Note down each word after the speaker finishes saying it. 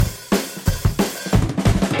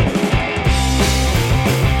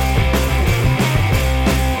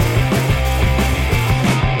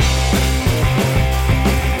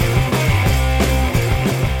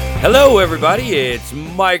Hello, everybody. It's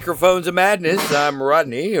Microphones of Madness. I'm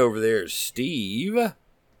Rodney. Over there, Steve.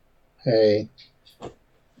 Hey.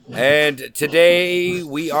 And today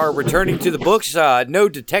we are returning to the books. No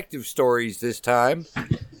detective stories this time.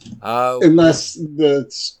 Unless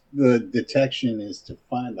the detection is to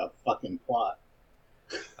find the fucking plot.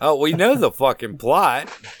 Oh, we know the fucking plot.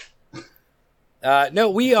 No,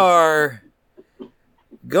 we are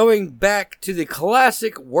going back to the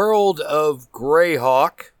classic world of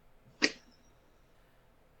Greyhawk.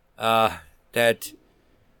 That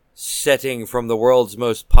setting from the world's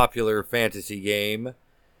most popular fantasy game.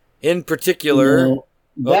 In particular...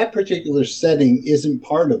 That particular setting isn't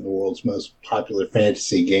part of the world's most popular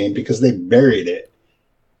fantasy game because they buried it.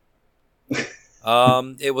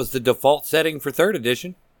 It was the default setting for 3rd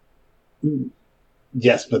edition.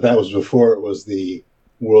 Yes, but that was before it was the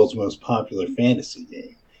world's most popular fantasy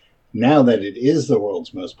game. Now that it is the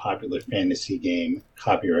world's most popular fantasy game,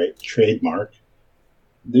 copyright, trademark,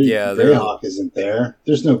 Greyhawk isn't there.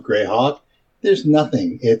 There's no Greyhawk. There's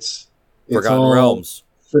nothing. It's Forgotten Realms.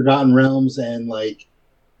 Forgotten Realms and like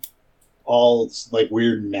all like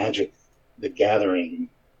weird Magic the Gathering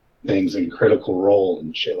things and Critical Role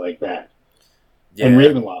and shit like that. Yeah. And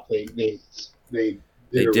Ravenloft. They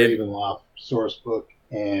did a Ravenloft source book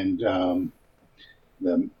and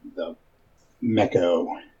the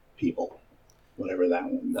Mecco people, whatever that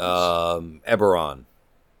one was. Eberron,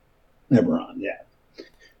 yeah.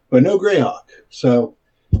 But no Greyhawk. So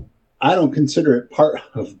I don't consider it part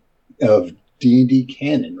of D&D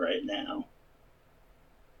canon right now.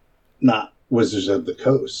 Not Wizards of the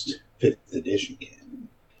Coast 5th edition canon.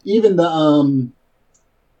 Even the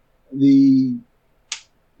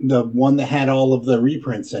one that had all of the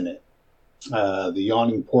reprints in it, the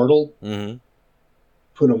Yawning Portal,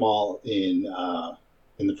 put them all in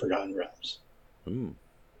the Forgotten Realms. Mm.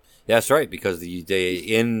 Yeah, that's right, because the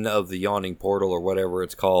Inn of the Yawning Portal, or whatever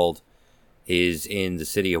it's called, is in the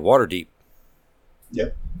city of Waterdeep.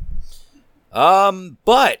 Yep.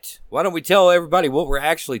 But why don't we tell everybody what we're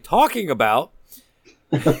actually talking about?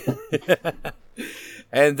 And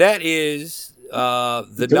that is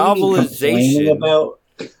the novelization about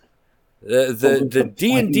the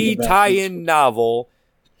D&D tie-in novel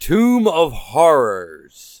Tomb of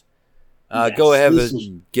Horrors. Yes, go ahead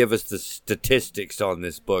and give us the statistics on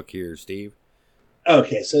this book here, Steve.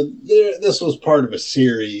 Okay, so this was part of a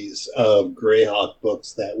series of Greyhawk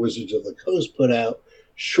books that Wizards of the Coast put out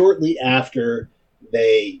shortly after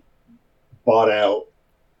they bought out,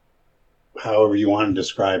 however you want to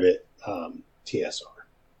describe it, TSR.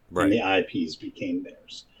 Right. And the IPs became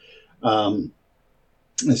theirs.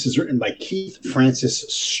 This is written by Keith Francis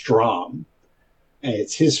Strom, and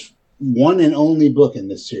it's his one and only book in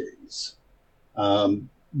this series.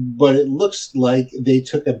 But it looks like they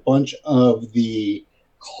took a bunch of the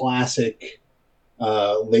classic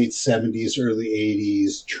late 70s, early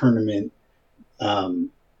 80s tournament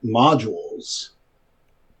modules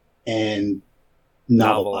and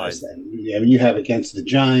novelized them. I mean, you have Against the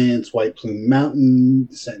Giants, White Plume Mountain,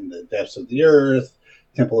 Descent in the Depths of the Earth,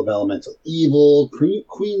 Temple of Elemental Evil,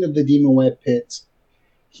 Queen of the Demon Web Pits,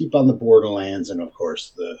 Keep on the Borderlands, and of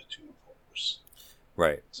course the Tomb of Horrors.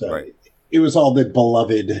 Right. So right. It was all the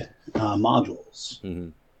beloved modules.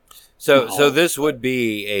 Mm-hmm. So this would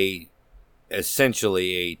be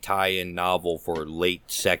essentially a tie-in novel for late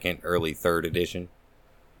 2nd, early 3rd edition?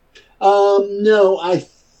 No, I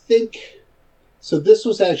think... So this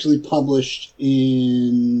was actually published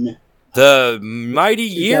in... The mighty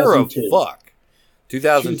year of fuck.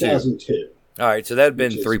 2002. 2002. All right, so that had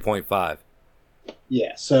been 3.5.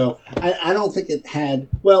 Yeah, so I don't think it had...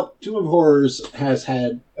 Well, Tomb of Horrors has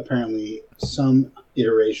had apparently some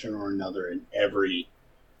iteration or another in every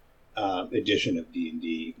edition of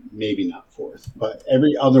D&D. Maybe not 4th, but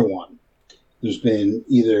every other one. There's been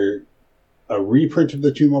either a reprint of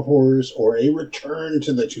the Tomb of Horrors or a return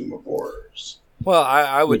to the Tomb of Horrors. Well,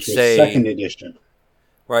 I would say... 2nd edition.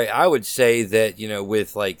 Right, I would say that,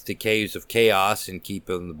 with like the Caves of Chaos and Keep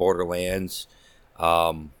on the Borderlands,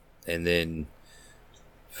 and then...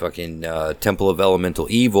 fucking Temple of Elemental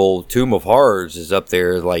Evil, Tomb of Horrors is up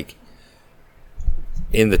there, like,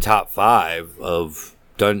 in the top 5 of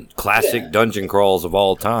classic dungeon crawls of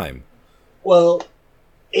all time. Well,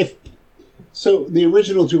 the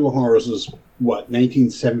original Tomb of Horrors was, what,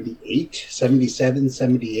 1978? 77,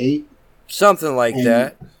 78? Something like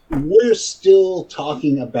that. We're still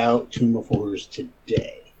talking about Tomb of Horrors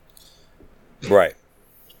today. Right.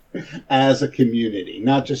 As a community.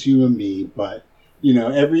 Not just you and me, but...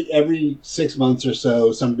 every 6 months or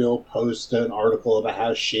so, somebody will post an article about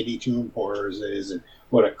how shitty Tomb of Horrors is and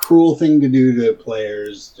what a cruel thing to do to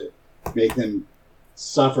players to make them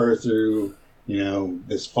suffer through,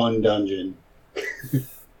 this fun dungeon.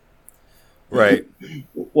 Right.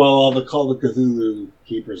 While all the Call of Cthulhu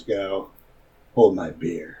keepers go, hold my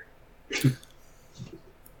beer.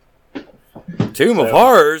 Tomb of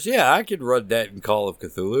Horrors, yeah, I could run that in Call of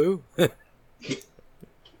Cthulhu.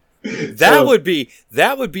 That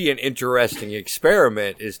would be an interesting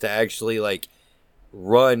experiment, is to actually like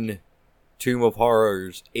run Tomb of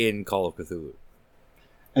Horrors in Call of Cthulhu.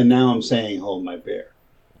 And now I'm saying hold my beer.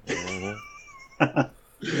 Mm-hmm.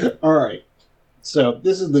 All right. So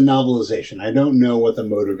this is the novelization. I don't know what the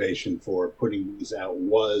motivation for putting these out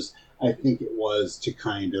was. I think it was to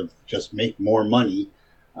kind of just make more money,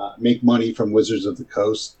 from Wizards of the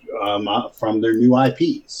Coast from their new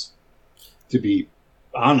IPs. To be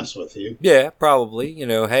honest with you, yeah, probably.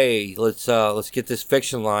 Hey, let's get this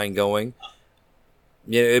fiction line going.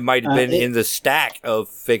 Yeah, it might have been in the stack of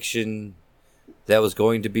fiction that was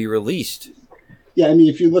going to be released. Yeah, I mean,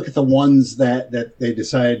 if you look at the ones that they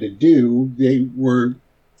decided to do, they were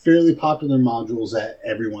fairly popular modules that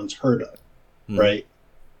everyone's heard of, right?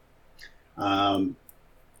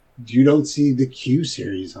 You don't see the Q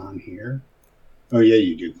series on here. Oh, yeah,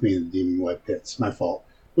 you do. Queen of the Demon Web Pits. My fault.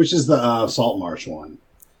 Which is the Saltmarsh one.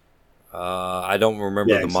 I don't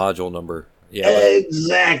remember the module number. Yeah,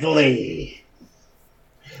 exactly.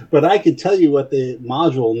 But I could tell you what the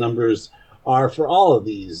module numbers are for all of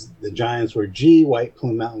these. The Giants were G, White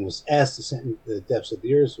Plume Mountain was S, Descent into the Depths of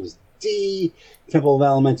the Earth was D, Temple of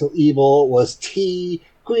Elemental Evil was T,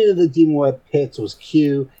 Queen of the Demon Web Pits was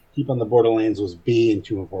Q, Keep on the Borderlands was B, and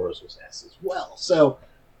Tomb of Horrors was S as well. So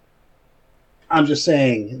I'm just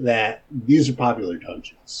saying that these are popular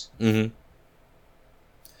dungeons. Mm-hmm.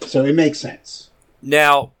 So it makes sense.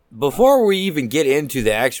 Now, before we even get into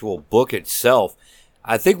the actual book itself,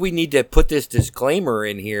 I think we need to put this disclaimer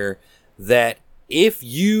in here that if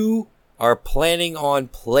you are planning on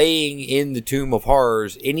playing in the Tomb of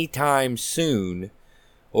Horrors anytime soon,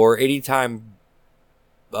 or anytime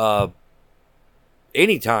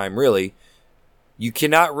really, you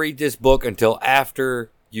cannot read this book until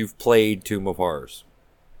after you've played Tomb of Horrors.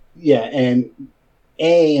 Yeah, and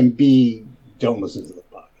A and B, don't listen to the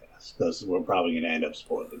podcast, because we're probably going to end up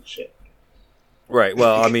spoiling shit. Right.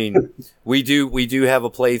 Well, I mean, we do have a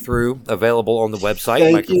playthrough available on the website.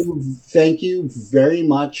 Thank you very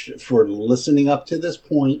much for listening up to this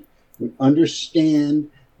point. We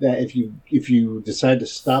understand that if you decide to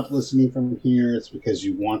stop listening from here, it's because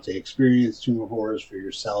you want to experience Tomb of Horrors for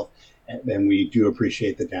yourself, and then we do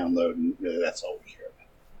appreciate the download, and really that's all we care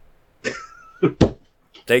about.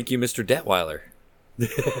 Thank you, Mr. Detweiler.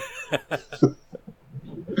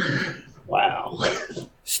 Wow.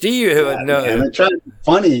 Steve, no. Man, I tried to be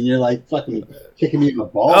funny, and you're like fucking kicking me in the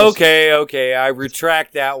balls. Okay. I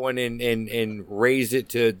retract that one and raise it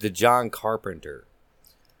to the John Carpenter.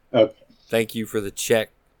 Okay. Thank you for the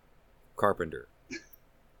check, Carpenter.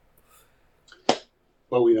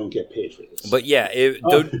 But we don't get paid for this. But yeah,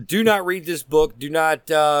 do not read this book. Do not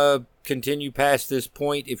continue past this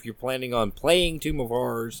point if you're planning on playing Tomb of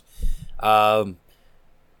Horrors.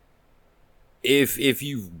 If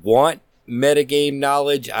you want metagame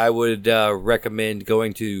knowledge, I would recommend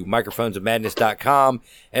going to microphonesofmadness.com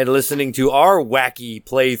and listening to our wacky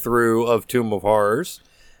playthrough of Tomb of Horrors,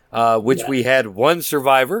 which we had one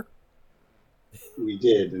survivor. We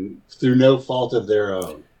did, and through no fault of their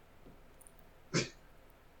own.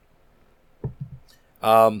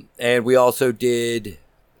 And we also did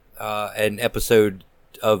an episode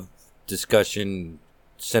of discussion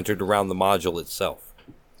centered around the module itself.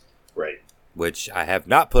 Right. Which I have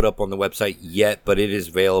not put up on the website yet, but it is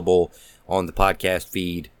available on the podcast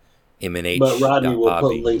feed, MNH. But Rodney will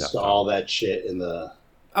put links to all that shit in the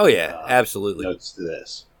absolutely notes to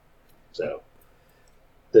this. So,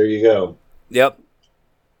 there you go. Yep.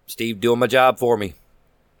 Steve doing my job for me.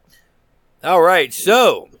 All right,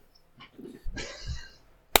 so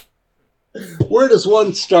where does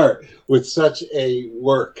one start with such a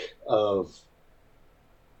work of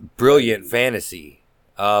brilliant fantasy?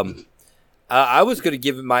 I was going to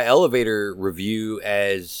give it my elevator review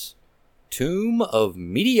as Tomb of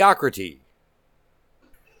Mediocrity.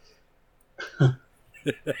 All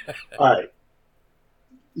right.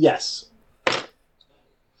 Yes.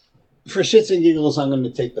 For shits and giggles, I'm going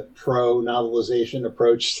to take the pro novelization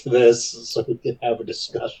approach to this so we can have a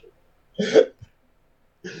discussion.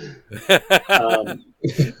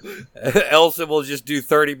 Else we'll just do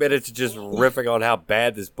 30 minutes of just riffing on how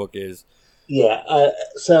bad this book is. Yeah.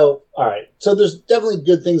 So, all right. So there's definitely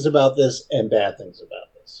good things about this and bad things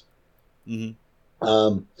about this.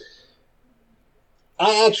 Mm-hmm.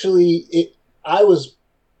 I was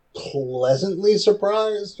pleasantly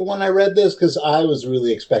surprised when I read this because I was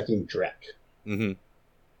really expecting Drek. Mm-hmm.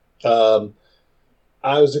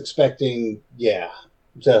 I was expecting,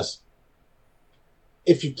 just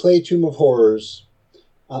if you play Tomb of Horrors,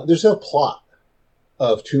 there's no plot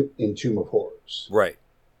in Tomb of Horrors. Right.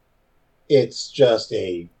 It's just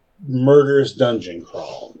a murderous dungeon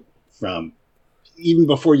crawl from even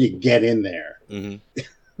before you get in there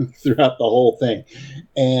throughout the whole thing.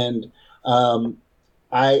 And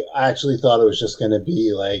I actually thought it was just going to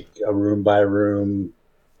be like a room by room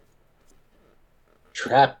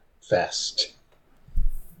trap fest.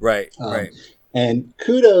 Right, right. And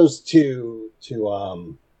kudos to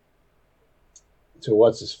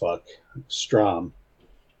what's his fuck Strom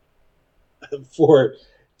for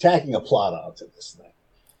tacking a plot onto this thing.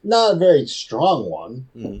 Not a very strong one,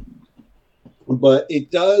 but it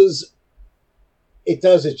does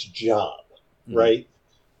its job, right?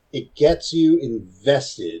 It gets you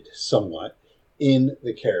invested somewhat in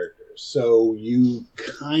the characters, so you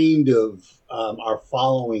kind of are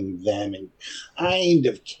following them and kind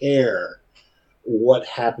of care what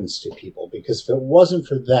happens to people, because if it wasn't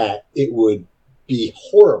for that, it would be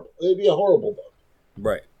horrible. It would be a horrible book.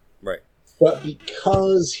 Right, right. But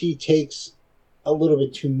because he takes a little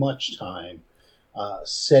bit too much time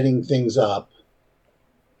setting things up,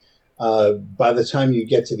 by the time you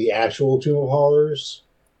get to the actual Tomb of Horrors,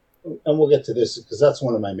 and we'll get to this because that's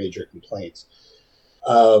one of my major complaints,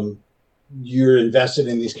 you're invested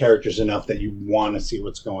in these characters enough that you want to see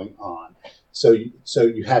what's going on. So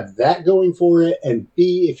you have that going for it, and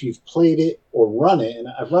B, if you've played it or run it, and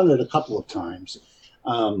I've run it a couple of times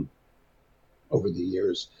over the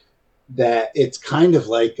years, that it's kind of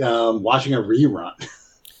like watching a rerun.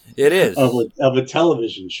 It is of a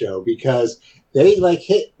television show, because they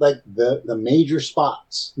hit the major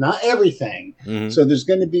spots, not everything. So there's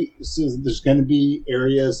going to be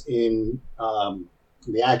areas in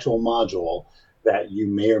the actual module that you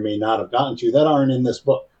may or may not have gotten to that aren't in this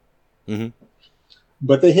book.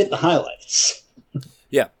 But they hit the highlights.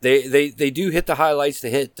 Yeah, they do hit the highlights. They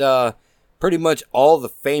hit pretty much all the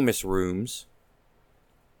famous rooms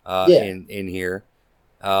in here.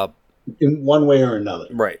 In one way or another.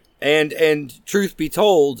 Right. And truth be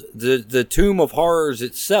told, the Tomb of Horrors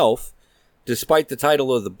itself, despite the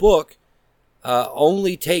title of the book,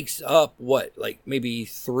 only takes up maybe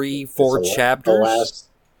 3-4 chapters.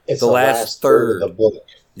 The last third of the book.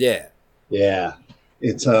 Yeah. Yeah.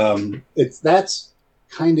 It's that's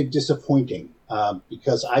kind of disappointing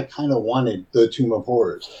because I kind of wanted the Tomb of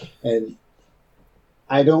Horrors, and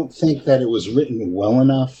I don't think that it was written well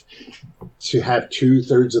enough to have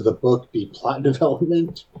 2/3 of the book be plot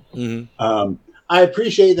development. I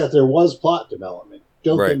appreciate that there was plot development.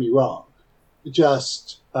 Don't get me wrong.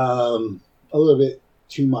 Just a little bit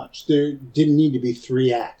too much. There didn't need to be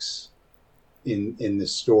 3 acts in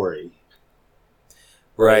this story.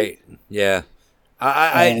 Right. Yeah.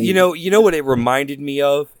 You know what it reminded me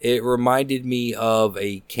of? It reminded me of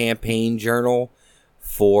a campaign journal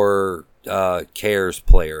for Cares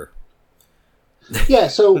Player. Yeah,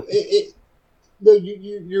 so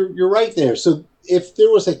you're right there. So if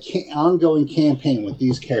there was a ongoing campaign with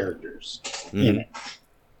these characters in it,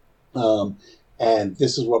 and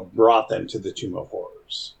this is what brought them to the Tomb of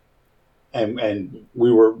Horrors, and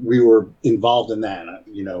we were involved in that,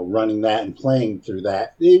 running that and playing through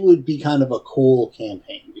that, it would be kind of a cool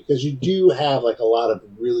campaign, because you do have a lot of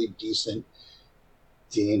really decent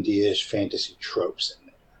D&D-ish fantasy tropes in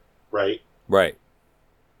there, right? Right.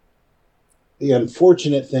 The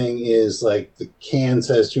unfortunate thing is, the can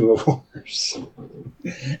says Tomb of Horrors,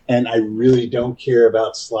 and I really don't care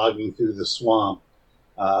about slogging through the swamp,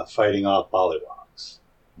 fighting off pollywogs.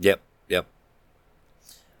 Yep.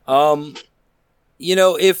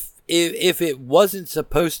 If it wasn't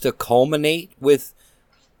supposed to culminate with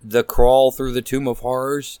the crawl through the Tomb of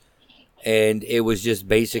Horrors, and it was just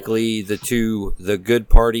basically the good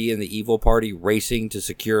party and the evil party racing to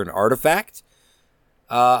secure an artifact,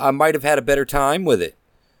 I might have had a better time with it.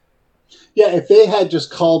 Yeah, if they had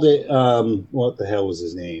just called it, what the hell was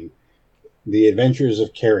his name? The Adventures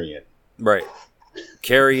of Carrion. Right.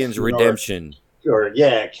 Carrion's Redemption. Or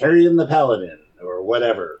Carrion the Paladin, or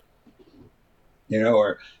whatever.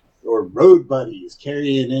 Or Road Buddies,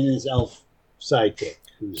 Carrion and his elf sidekick.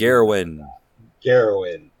 Garrowin,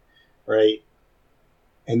 right?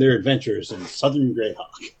 And their adventures in Southern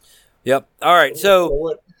Greyhawk. Yep. All right,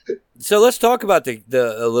 so let's talk about a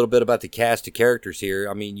little bit about the cast of characters here.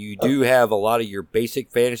 I mean, you do have a lot of your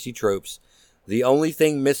basic fantasy tropes. The only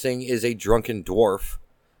thing missing is a drunken dwarf.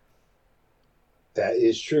 That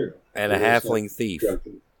is true. And a halfling thief.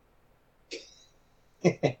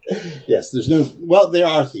 Yes, there's no. Well, there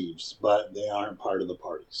are thieves, but they aren't part of the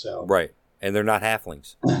party. So Right. And they're not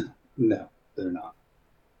halflings. no, they're not.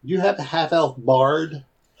 You have a half elf bard.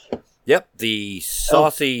 Yep. The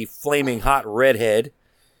saucy, flaming hot redhead.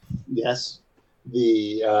 Yes.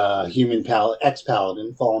 The human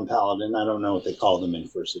ex-paladin, fallen paladin. I don't know what they called them in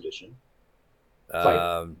first edition.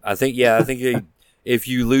 I think if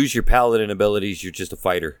you lose your paladin abilities, you're just a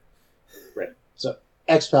fighter. Right. So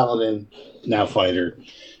ex-paladin, now fighter.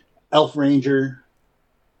 Elf ranger.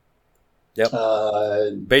 Yep.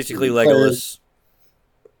 Basically Legolas.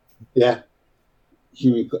 Yeah.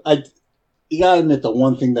 You gotta admit, the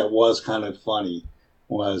one thing that was kind of funny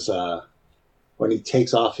was when he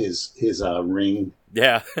takes off his ring.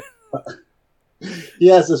 Yeah. He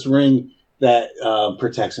has this ring that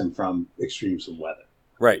protects him from extremes of weather.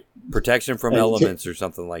 Right. Protection from elements or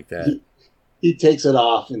something like that. He takes it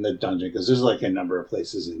off in the dungeon because there's like a number of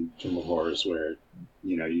places in Tomb of Horrors where,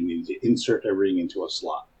 you need to insert a ring into a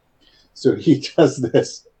slot. So he does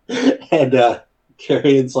this, and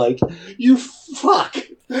Carrion's like, "You fuck!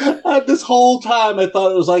 This whole time I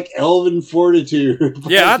thought it was like elven fortitude."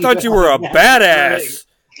 Yeah, I thought you were a badass.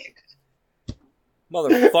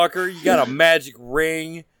 Motherfucker, you got a magic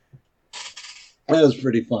ring. That was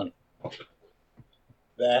pretty funny.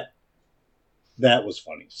 That was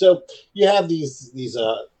funny. So you have these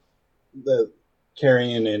the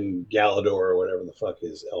Carrion and Galador, or whatever the fuck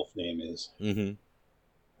his elf name is. Mm-hmm.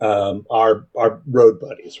 Are road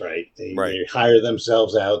buddies, right? They hire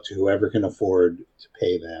themselves out to whoever can afford to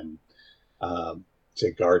pay them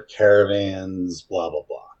to guard caravans, blah blah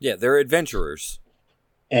blah. Yeah, they're adventurers,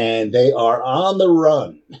 and they are on the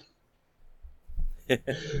run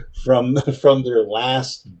from their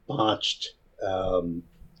last botched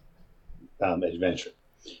adventure,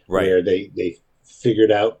 right? Where they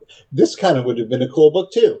figured out, this kind of would have been a cool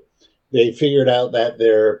book too. They figured out that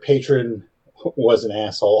their patron was an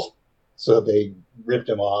asshole, so they ripped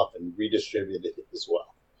him off and redistributed it as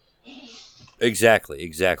well.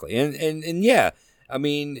 Exactly, and yeah, I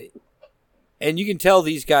mean, and you can tell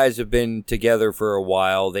these guys have been together for a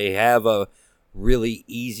while. They have a really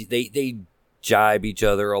easy. They jibe each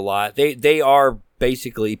other a lot. They are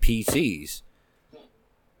basically PCs.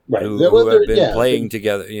 Right. Who have been playing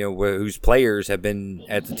together, whose players have been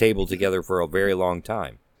at the table together for a very long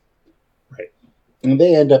time. Right. And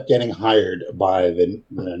they end up getting hired by the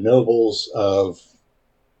nobles of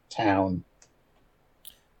town.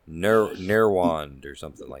 Nerwand or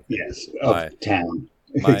something like that. Yes, of town.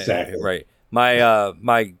 Exactly. Right.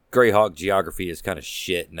 My Greyhawk geography is kind of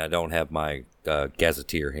shit, and I don't have my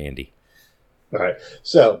gazetteer handy. All right.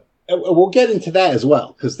 So we'll get into that as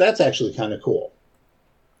well, because that's actually kind of cool.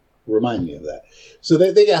 Remind me of that. So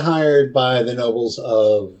they get hired by the nobles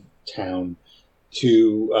of town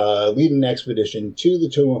to lead an expedition to the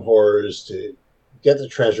Tomb of Horrors to get the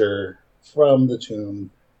treasure from the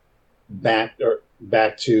tomb back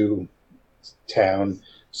to town,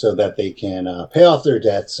 so that they can pay off their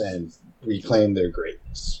debts and reclaim their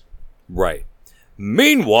greatness. Right.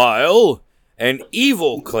 Meanwhile, an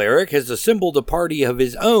evil cleric has assembled a party of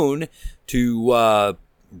his own to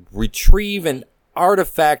retrieve an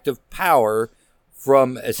artifact of power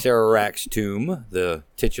from Acererak's tomb, the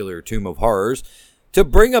titular Tomb of Horrors, to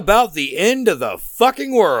bring about the end of the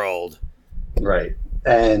fucking world. Right.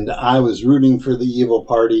 And I was rooting for the evil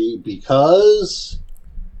party because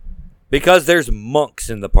there's monks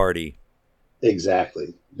in the party.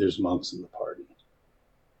 Exactly. There's monks in the party.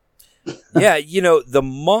 Yeah, the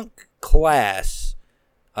monk class,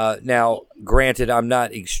 now, granted, I'm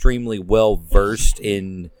not extremely well versed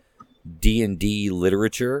in D&D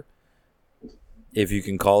literature, if you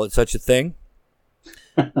can call it such a thing.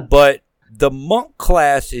 But the monk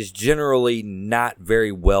class is generally not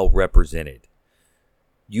very well represented.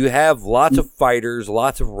 You have lots of fighters,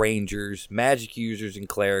 lots of rangers, magic users, and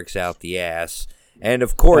clerics out the ass. And,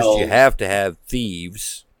 of course, elves. You have to have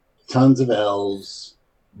thieves. Tons of elves.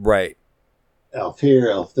 Right. Elf here,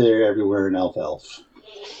 elf there, everywhere, and elf.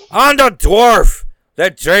 And a dwarf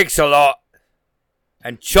that drinks a lot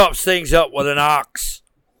and chops things up with an axe.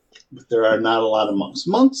 But there are not a lot of monks.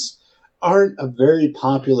 Monks aren't a very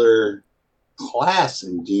popular class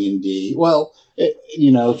in D&D. Well,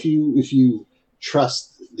 if you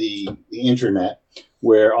trust the internet,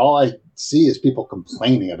 where all I see is people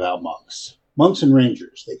complaining about monks. Monks and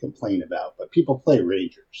rangers they complain about, but people play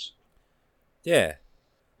rangers. Yeah.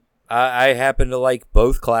 I happen to like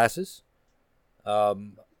both classes. I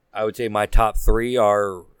would say my top three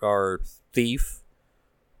are thief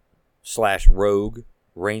 / rogue,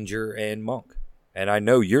 ranger, and monk. And I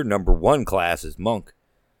know your number one class is monk.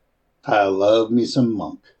 I love me some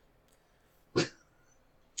monk.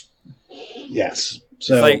 Yes.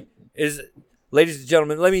 So, it's like, ladies and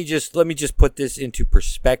gentlemen, let me just put this into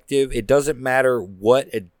perspective. It doesn't matter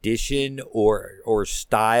what edition or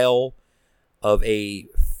style of a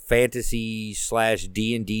fantasy /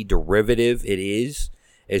 D&D derivative it is.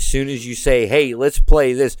 As soon as you say, "Hey, let's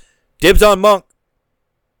play this," dibs on monk.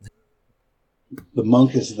 The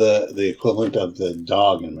monk is the equivalent of the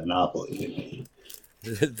dog in Monopoly.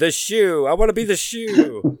 The shoe. I want to be the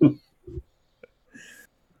shoe.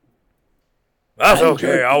 That's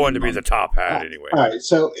okay. I want to be the top hat anyway. All right.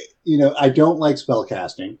 So, I don't like spell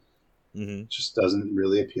casting. Mm-hmm. It just doesn't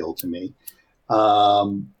really appeal to me.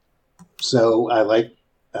 So I like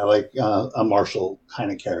a martial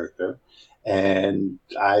kind of character. And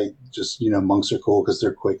I just, monks are cool because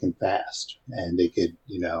they're quick and fast. And they could,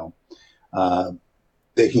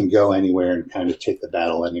 they can go anywhere and kind of take the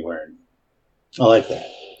battle anywhere. I like that.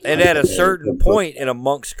 And at a certain point in a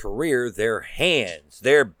monk's career,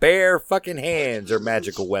 their bare fucking hands are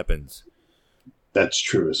magical weapons. That's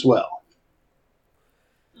true as well.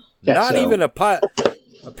 Yeah, even a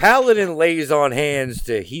paladin lays on hands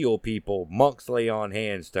to heal people. Monks lay on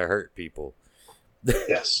hands to hurt people.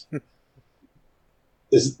 Yes.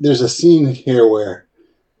 There's a scene here where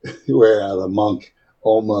the monk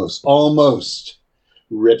almost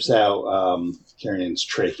rips out Kieran's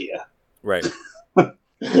trachea. Right.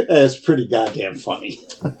 It's pretty goddamn funny.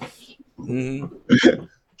 Mm-hmm.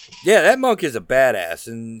 Yeah, that monk is a badass,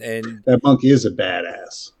 and that monk is a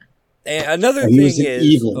badass. And another thing is,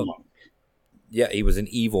 evil monk. Yeah, he was an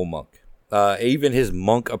evil monk. Even his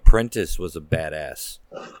monk apprentice was a badass.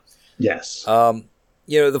 Yes.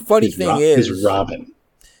 The funny thing is, his Robin.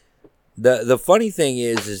 The funny thing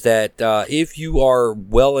is that if you are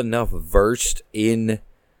well enough versed in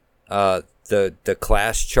the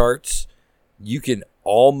class charts, you can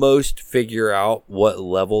almost figure out what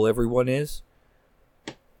level everyone is.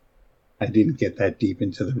 I didn't get that deep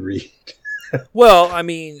into the read. Well, I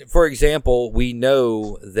mean, for example, we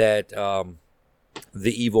know that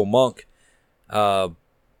the evil monk, the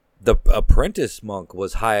apprentice monk,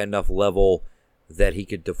 was high enough level that he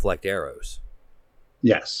could deflect arrows.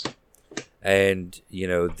 Yes. And,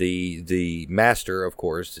 the master, of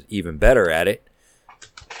course, even better at it.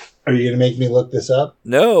 Are you going to make me look this up?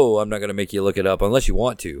 No, I'm not going to make you look it up unless you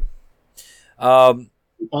want to.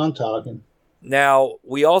 Keep on talking. Now,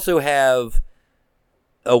 we also have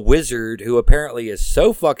a wizard who apparently is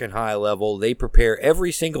so fucking high level, they prepare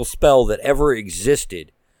every single spell that ever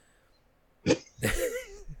existed.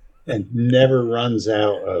 And never runs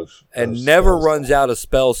out of... runs out of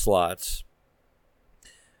spell slots.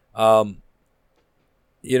 I've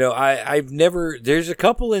never... There's a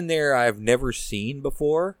couple in there I've never seen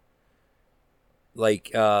before.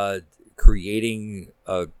 Like, creating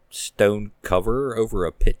a stone cover over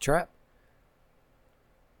a pit trap.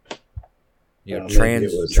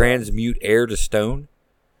 Transmute air to stone.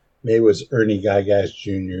 Maybe it was Ernie Gygax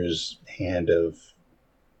Jr.'s hand of...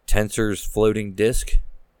 Tensor's floating disc.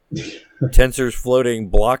 Tensor's floating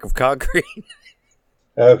block of concrete.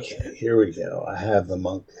 Okay, here we go. I have the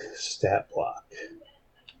monk stat block.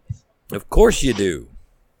 Of course you do.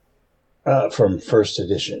 From first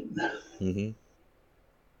edition. Mm-hmm.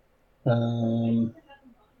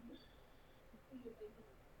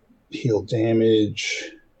 Heal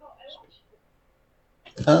damage.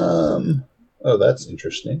 Oh, that's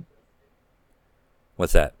interesting.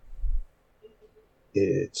 What's that?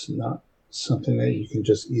 It's not something that you can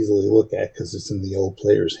just easily look at because it's in the old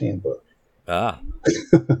player's handbook. Ah.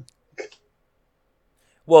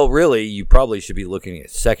 Well, really, you probably should be looking at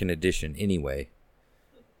second edition anyway.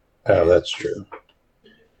 Oh, that's true.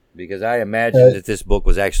 Because I imagine that this book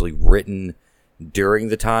was actually written during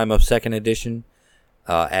the time of second edition,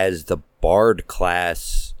 as the Bard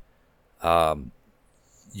class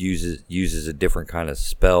uses a different kind of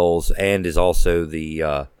spells and is also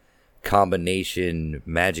the combination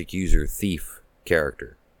magic user thief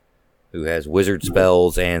character who has wizard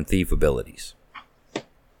spells and thief abilities.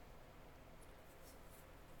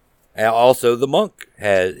 And also, the monk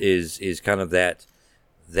is kind of that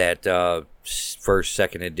first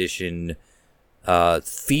second edition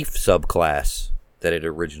thief subclass that it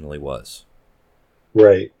originally was.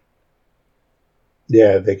 Right.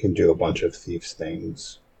 Yeah, they can do a bunch of thieves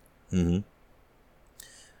things. Mm-hmm.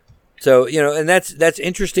 So, and that's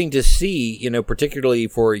interesting to see, particularly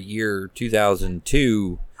for a year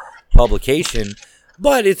 2002 publication,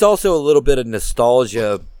 but it's also a little bit of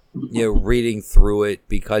nostalgia, reading through it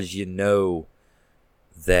because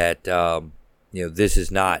that, this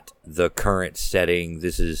is not the current setting.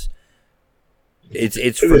 It's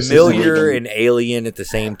familiar and alien at the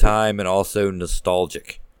same time and also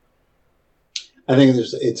nostalgic. I think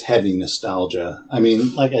it's heavy nostalgia. I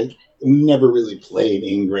mean, like I never really played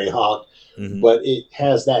in Greyhawk, but it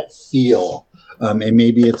has that feel. And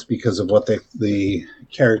maybe it's because of what the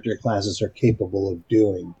character classes are capable of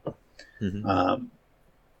doing.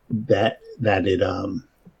 That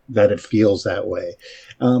it feels that way.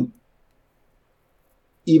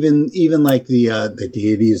 Even like the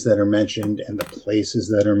deities that are mentioned and the places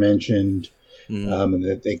that are mentioned, and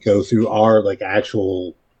that they go through are like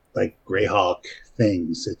actual like Greyhawk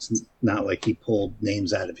things. It's not like he pulled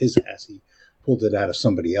names out of his ass. He pulled it out of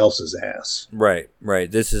somebody else's ass. Right.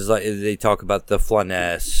 This is like they talk about the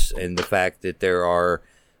Flanaess and the fact that there are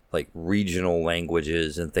like regional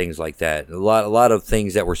languages and things like that. A lot of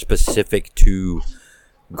things that were specific to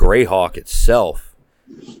Greyhawk itself.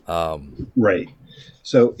 Right.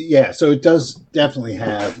 So yeah, so it does definitely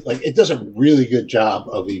have like it does a really good job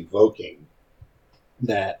of evoking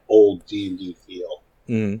that old D&D feel.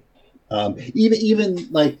 Even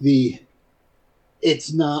like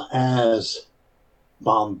it's not as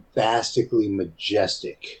bombastically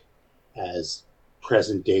majestic as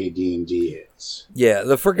present day D&D is. Yeah,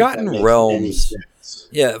 the Forgotten Realms.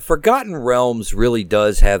 Yeah, Forgotten Realms really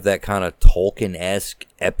does have that kind of Tolkien-esque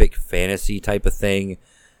epic fantasy type of thing,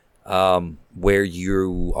 where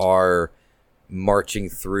you are marching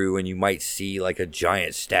through and you might see like a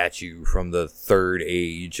giant statue from the third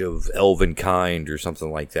age of Elvenkind or something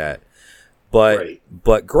like that. But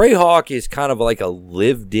Greyhawk is kind of like a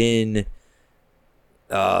lived-in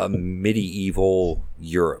medieval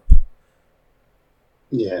Europe.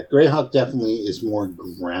 Yeah, Greyhawk definitely is more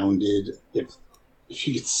grounded, if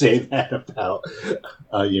you could say that about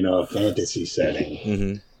a fantasy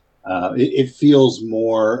setting. It feels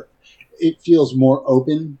more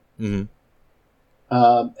open and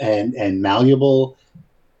malleable,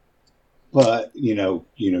 but your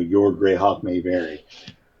Greyhawk may vary.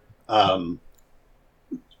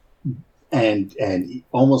 And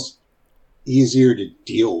almost easier to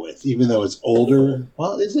deal with, even though it's older.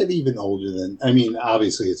 Well, is it even older than? I mean,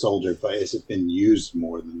 obviously it's older, but has it been used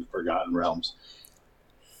more than the Forgotten Realms?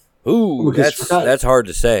 Ooh, that's hard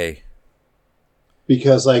to say.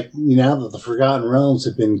 Because like now that the Forgotten Realms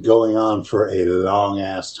have been going on for a long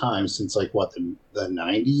ass time, since like what the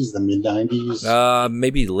 90s, the mid 90s,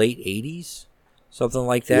 maybe late 80s, something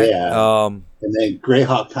like that. Yeah. And then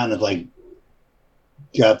Greyhawk kind of like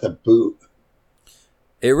got the boot.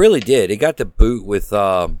 It really did. It got the boot with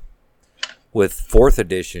 4th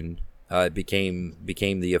edition. It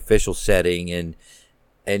became the official setting, and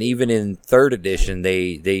even in 3rd edition,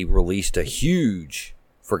 they released a huge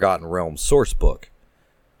Forgotten Realms source book.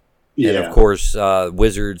 Yeah. And of course,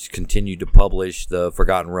 Wizards continued to publish the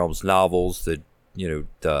Forgotten Realms novels, the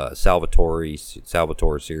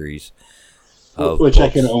Salvatore series, which books. I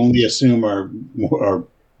can only assume are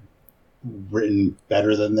written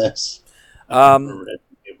better than this. For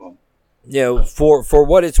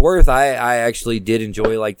what it's worth, I actually did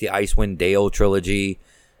enjoy like the Icewind Dale trilogy,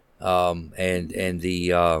 and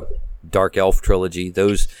the Dark Elf trilogy.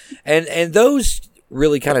 Those and those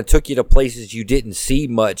really kind of took you to places you didn't see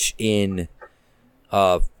much in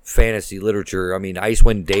fantasy literature. I mean,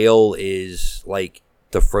 Icewind Dale is like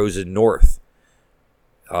the frozen north,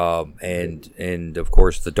 and of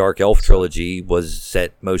course the Dark Elf trilogy was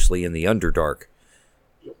set mostly in the Underdark.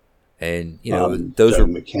 And those Doug are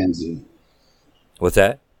Mackenzie. What's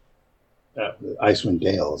that? Icewind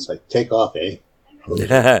Dale. It's like, take off, eh?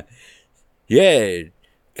 Yeah,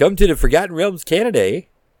 come to the Forgotten Realms Canada, eh?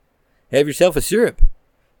 Have yourself a syrup.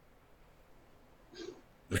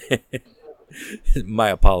 My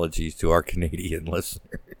apologies to our Canadian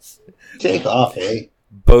listeners. Take off, eh?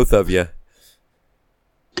 Both of you.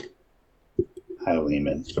 Hi,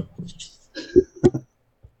 Lehman.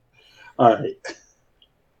 All right.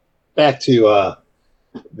 Back to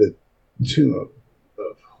the Tomb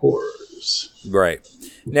of Horrors. Right.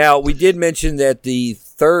 Now, we did mention that the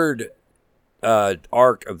third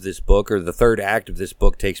arc of this book, or the third act of this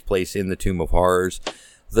book, takes place in the Tomb of Horrors.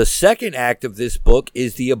 The second act of this book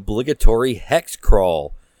is the obligatory hex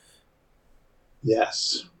crawl.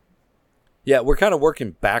 Yes. Yeah, we're kind of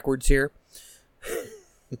working backwards here.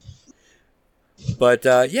 But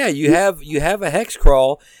you have a hex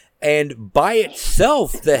crawl. And by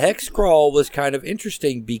itself, the hex crawl was kind of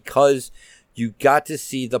interesting because you got to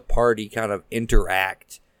see the party kind of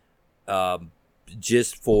interact,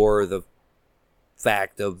 just for the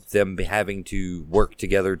fact of them having to work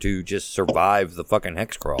together to just survive the fucking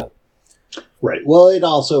hex crawl. Right. Well,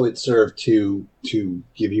 it served to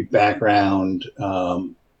give you background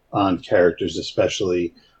on characters,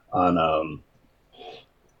 especially on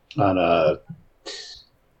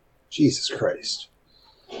Jesus Christ.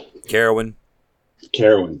 Carowin.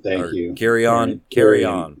 Carrion, thank you. Carrion.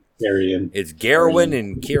 Carrion. It's Garwin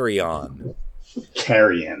and Carrion.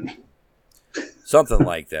 Carrion. Something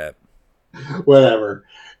like that. Whatever.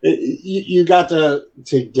 You got to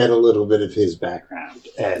get a little bit of his background,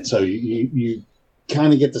 and so you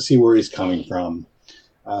kind of get to see where he's coming from.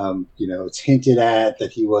 It's hinted at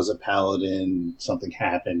that he was a paladin. Something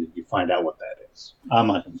happened, and you find out what that is. I'm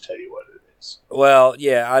not going to tell you what it is. Well,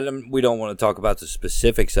 yeah, we don't want to talk about the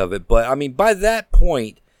specifics of it, but I mean, by that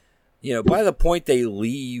point, by the point they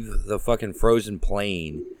leave the fucking frozen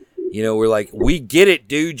plain, we're like, we get it,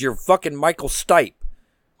 dude. You're fucking Michael Stipe.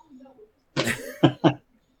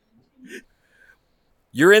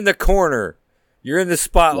 You're in the corner. You're in the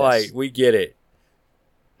spotlight. Yes. We get it.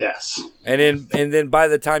 Yes. And then by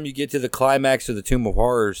the time you get to the climax of the Tomb of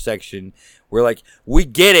Horrors section, we're like, we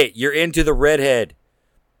get it. You're into the redhead.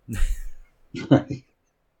 Right.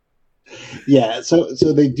 Yeah. So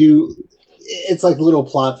they do. It's like little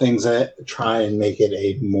plot things that try and make it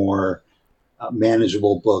a more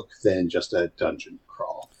manageable book than just a dungeon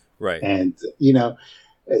crawl. Right. And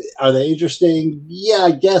are they interesting? Yeah,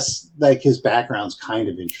 I guess like his background's kind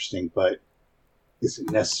of interesting, but is it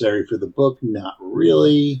necessary for the book? Not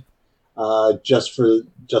really. Just for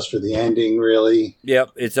the ending, really.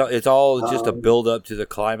 Yep, it's all just a build up to the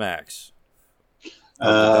climax.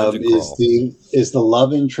 Is the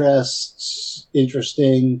love interest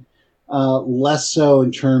interesting? Less so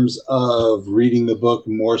in terms of reading the book,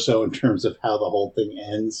 more so in terms of how the whole thing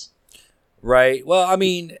ends. Right. Well, I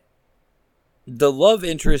mean, the love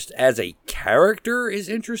interest as a character is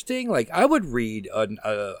interesting. Like, I would read an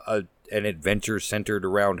adventure centered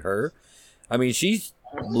around her. I mean, she's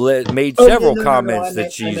made several comments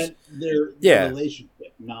that she's their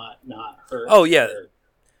relationship, not her. Oh yeah,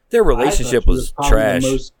 their relationship was trash.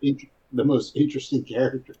 The most interesting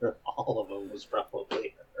character of all of them was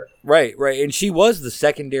probably her. Right, and she was the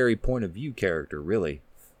secondary point of view character, really.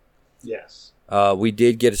 Yes. We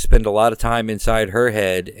did get to spend a lot of time inside her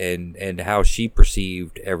head and how she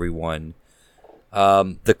perceived everyone.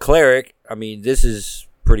 The cleric, I mean, this is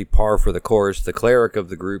pretty par for the course. The cleric of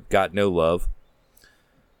the group got no love.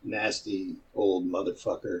 Nasty old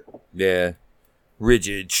motherfucker. Yeah.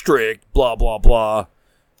 Rigid, strict, blah, blah, blah.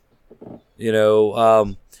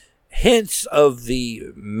 Hints of the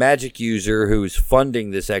magic user who's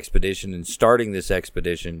funding this expedition and starting this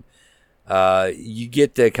expedition. You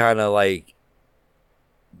get the kind of like,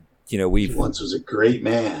 he once was a great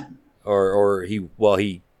man. Or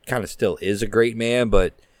he kind of still is a great man,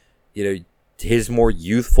 but, his more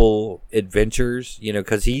youthful adventures,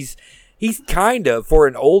 because he's kind of, for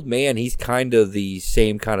an old man, he's kind of the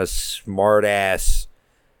same kind of smart ass.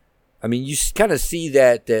 I mean, you kind of see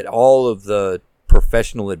that all of the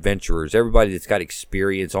professional adventurers, everybody that's got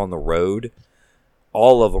experience on the road,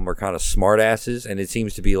 all of them are kind of smart asses, and it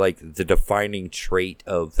seems to be like the defining trait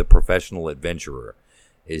of the professional adventurer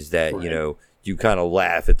is that, right. You kind of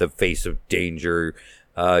laugh at the face of danger.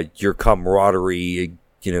 Your camaraderie,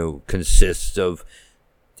 consists of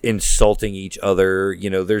insulting each other.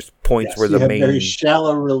 There's points where you the have main very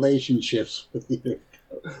shallow relationships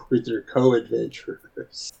with your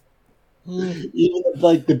co-adventurers. Even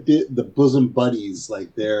like the bosom buddies,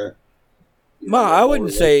 like they're. I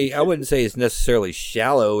wouldn't say it's necessarily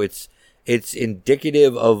shallow. It's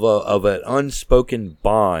indicative of an unspoken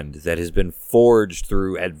bond that has been forged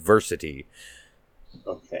through adversity.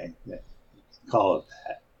 Okay, yeah. Call it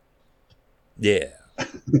that. Yeah.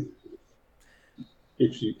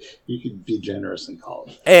 If you could be generous and call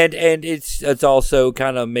it. And it's also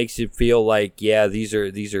kind of makes it feel like, yeah, these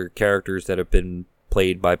are characters that have been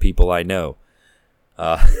played by people I know.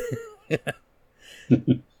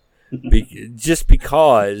 Just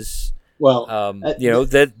because,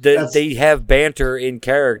 that they have banter in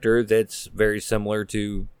character that's very similar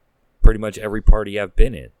to pretty much every party I've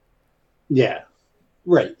been in. Yeah,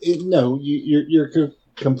 right. You're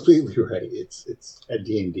completely right. It's a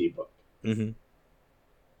D&D book. Mm-hmm.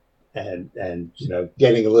 And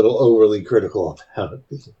getting a little overly critical about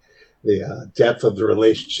the depth of the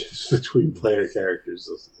relationships between player characters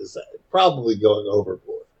is probably going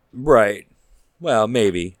overboard. Right. Well,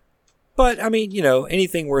 maybe. But, I mean,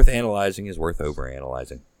 anything worth analyzing is worth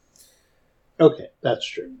overanalyzing. Okay, that's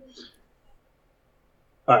true.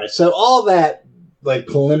 All right, so all that, like,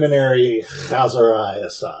 preliminary chazarai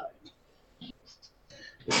aside,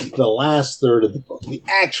 the last third of the book, the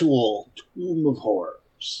actual Tomb of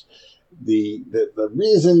Horrors, the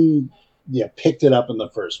reason you picked it up in the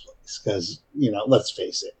first place, because, let's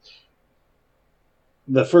face it,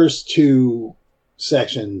 the first two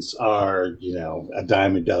sections are, a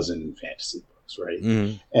dime a dozen fantasy books, right?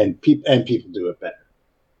 Mm-hmm. And people do it better.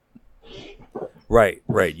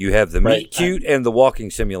 Right. You have the meet cute and the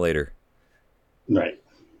walking simulator. Right.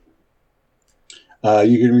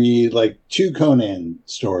 You can read like 2 Conan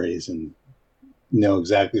stories and know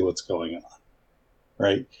exactly what's going on.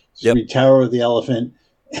 Right. So read Tower of the Elephant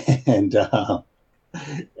and Hour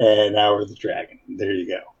of the Dragon. There you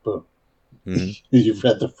go. Boom. Mm-hmm. You've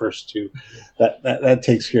read the first 2. That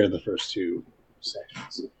takes care of the first 2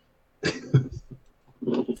 sections.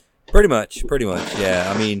 Pretty much.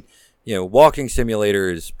 Yeah. I mean, walking simulator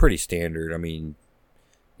is pretty standard. I mean,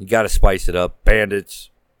 you got to spice it up. Bandits,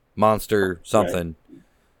 monster, something. Right.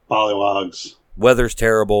 Pollywogs. Weather's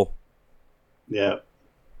terrible. Yeah.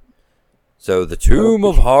 So the Tomb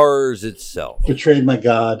of Horrors itself. Betrayed my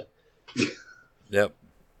god. Yep.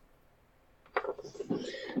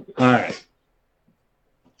 All right.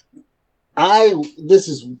 This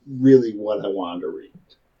is really what I wanted to read.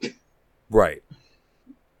 Right.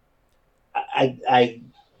 I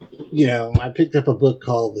picked up a book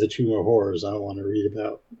called The Tomb of Horrors. I want to read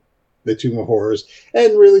about The Tomb of Horrors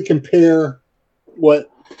and really compare what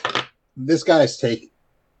this guy's take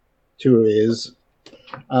to it is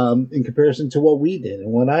in comparison to what we did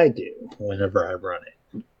and what I do whenever I run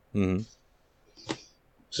it. Mm-hmm.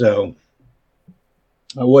 So,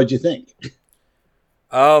 what'd you think?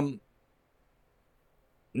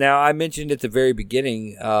 Now, I mentioned at the very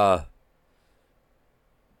beginning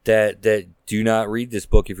that do not read this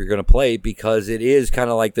book if you're going to play, because it is kind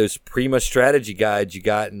of like those Prima strategy guides you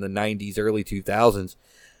got in the 90s, early 2000s.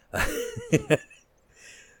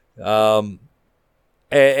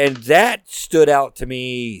 And that stood out to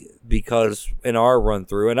me because in our run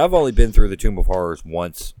through, and I've only been through the Tomb of Horrors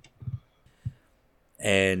once,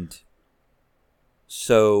 and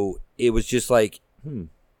so it was just like,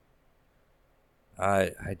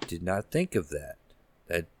 I did not think of that.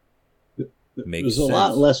 That makes sense. There's a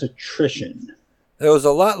lot less attrition. There was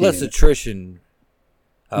a lot less attrition.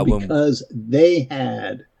 Because they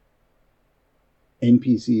had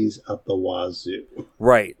NPCs up the wazoo.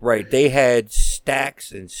 Right. They had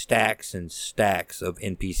stacks and stacks and stacks of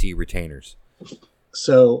NPC retainers.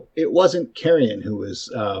 So it wasn't Carrion who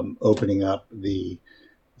was opening up the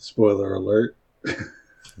spoiler alert.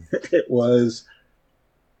 It was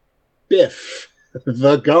Biff,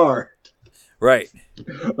 the guard. Right.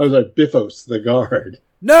 I was like, Biffos, the guard.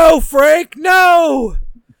 No, Frank, no!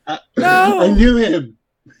 No! I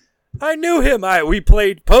knew him. We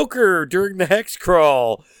played poker during the Hex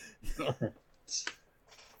Crawl.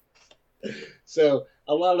 So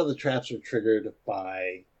a lot of the traps are triggered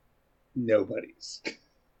by nobodies.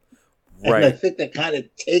 Right. And I think that kind of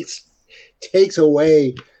takes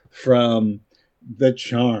away from the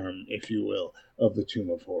charm, if you will, of the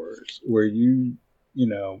Tomb of Horrors, where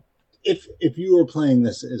if you were playing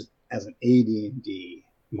this as an AD&D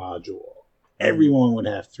module, everyone would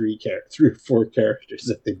have 3 or 4 characters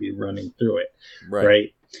that they'd be running through it,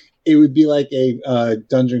 right? It would be like a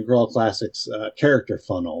Dungeon Crawl Classics character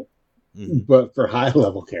funnel, but for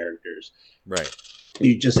high-level characters. Right.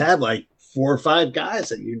 You just have like 4 or 5 guys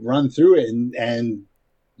that you'd run through it, and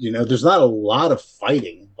there's not a lot of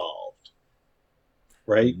fighting involved,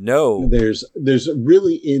 right? No. There's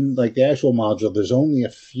really, in like the actual module, there's only a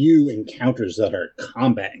few encounters that are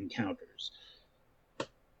combat encounters.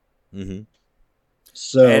 Mm-hmm.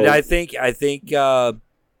 So, and I think that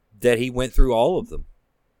he went through all of them.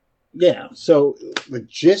 Yeah. So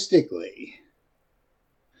logistically,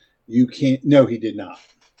 you can't. No, he did not.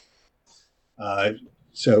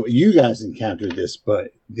 So you guys encountered this,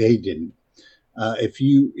 but they didn't. If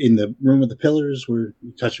you in the room with the pillars, where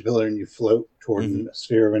you touch a pillar and you float toward a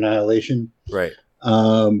sphere of annihilation, right?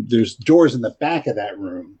 There's doors in the back of that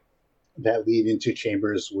room that lead into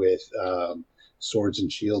chambers with swords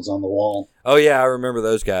and shields on the wall. Oh yeah, I remember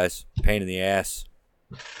those guys. Pain in the ass.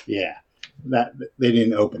 Yeah, that they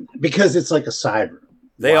didn't open because it's like a side room.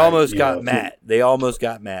 They almost got Matt.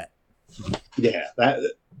 Yeah,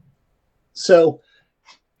 so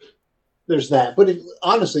there's that. But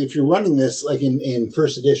honestly, if you're running this like in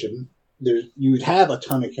first edition, you would have a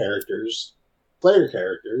ton of characters, player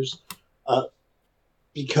characters,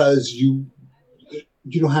 because you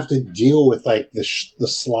don't have to deal with like the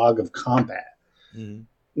slog of combat. Mm-hmm.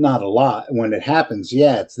 Not a lot. When it happens,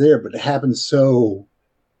 yeah, it's there, but it happens so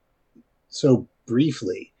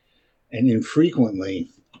briefly and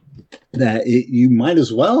infrequently that you might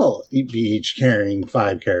as well be each carrying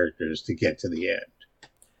 5 characters to get to the end.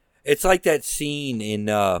 It's like that scene in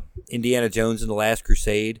Indiana Jones and the Last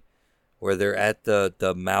Crusade where they're at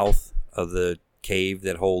the mouth of the cave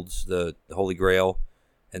that holds the Holy Grail,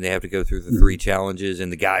 and they have to go through the 3 challenges,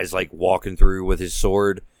 and the guy's like walking through with his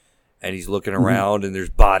sword, and he's looking around, and there's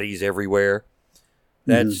bodies everywhere.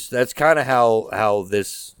 That's kind of how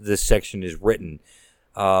this section is written.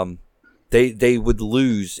 They would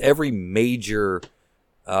lose every major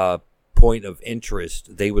point of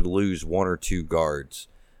interest. They would lose one or two guards,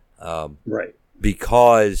 right?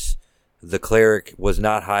 Because the cleric was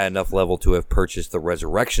not high enough level to have purchased the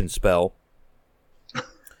resurrection spell.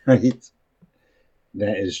 Right.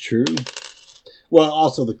 That is true. Well,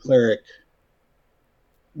 also the cleric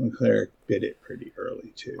bid it pretty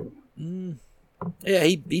early too. Yeah,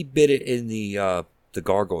 he bid it in the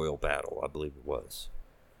gargoyle battle, I believe it was.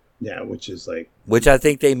 Yeah, which I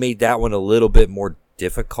think they made that one a little bit more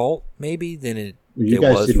difficult, maybe than it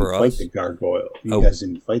was for us. You guys didn't fight the gargoyle. You guys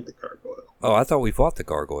didn't fight the gargoyle. Oh, I thought we fought the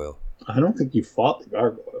gargoyle. I don't think you fought the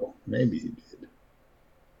gargoyle. Maybe you did.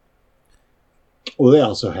 Well, they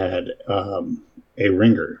also had a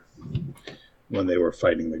ringer when they were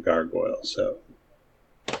fighting the gargoyle, so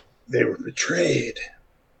they were betrayed.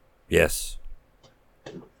 Yes.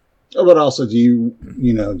 But also, do you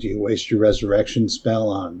waste your resurrection spell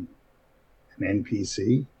on an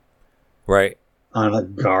NPC? Right. On a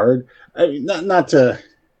guard? I mean, not to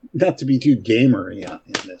be too gamery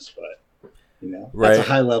in this, but right. That's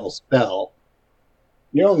a high level spell.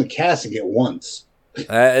 You're only casting it once.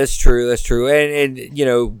 That's true. That's true. And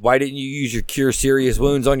why didn't you use your cure serious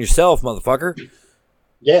wounds on yourself, motherfucker?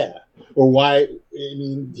 Yeah. Or why? I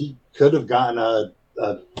mean, he could have gotten a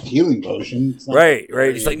healing potion. Right.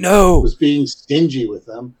 He's like, no. Was being stingy with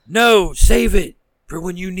them. No, save it for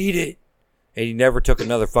when you need it. And he never took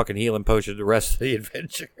another fucking healing potion the rest of the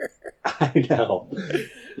adventure. I know.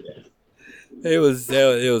 It was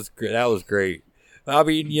great. That was great. I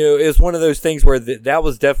mean, it's one of those things where that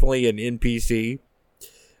was definitely an NPC.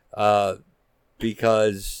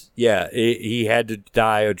 Because he had to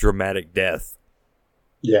die a dramatic death.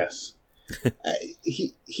 Yes.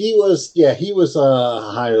 he was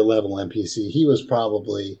a higher level NPC. He was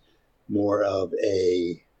probably more of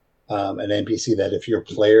an NPC that if your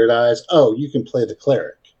player dies, you can play the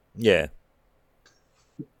cleric. Yeah.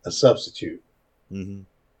 A substitute. Mm-hmm.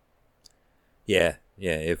 Yeah.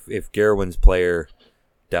 If Garwin's player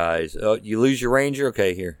dies, you lose your ranger.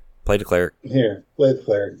 Okay, here, play the cleric. Here, play the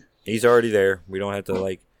cleric. He's already there. We don't have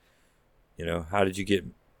to how did you get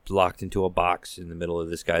locked into a box in the middle of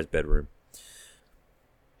this guy's bedroom?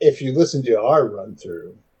 If you listen to our run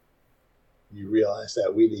through, you realize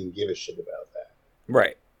that we didn't give a shit about that.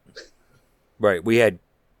 Right. Right. We had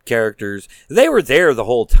characters. They were there the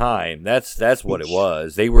whole time. That's what it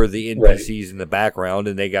was. They were the NPCs in the background,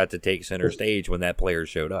 and they got to take center stage when that player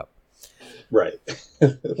showed up. Right.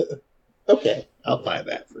 Okay. I'll buy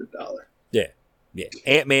that for $1. Yeah. Yeah.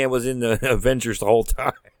 Ant-Man was in the Avengers the whole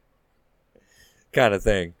time. Kind of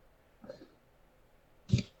thing.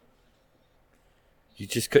 You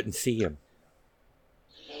just couldn't see him.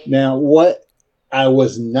 Now, what I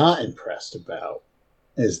was not impressed about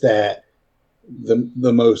is that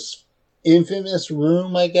the most infamous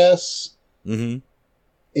room, I guess, in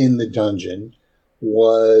the dungeon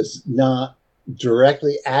was not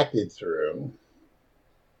directly acted through.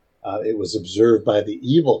 It was observed by the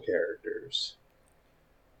evil characters.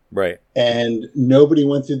 Right. And nobody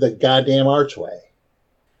went through the goddamn archway.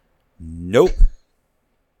 Nope.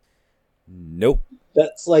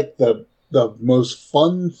 That's like the most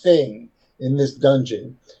fun thing in this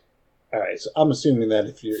dungeon. All right, so I'm assuming that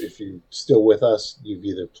if you're still with us, you've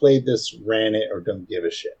either played this, ran it, or don't give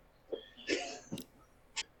a shit.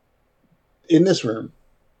 In this room,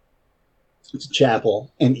 it's a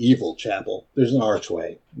chapel, an evil chapel. There's an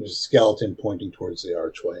archway. There's a skeleton pointing towards the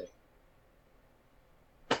archway.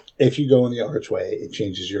 If you go in the archway, it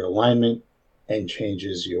changes your alignment and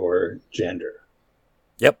changes your gender.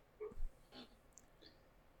 Yep.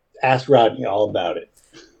 Ask Rodney all about it.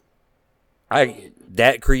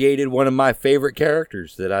 That created one of my favorite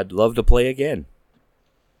characters that I'd love to play again.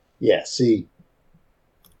 Yeah, see.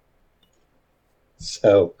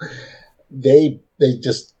 So they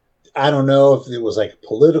just, I don't know if it was like a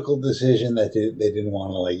political decision that they didn't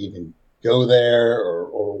want to even go there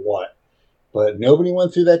or what. But nobody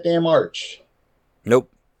went through that damn arch. Nope.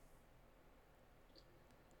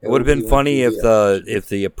 It would have been funny if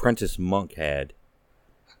the apprentice monk had.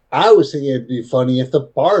 I was thinking it'd be funny if the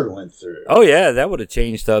bard went through. Oh yeah, that would have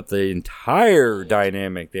changed up the entire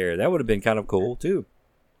dynamic there. That would have been kind of cool too.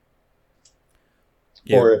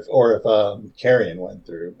 Yeah. Or if Carrion went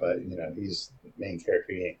through, but he's the main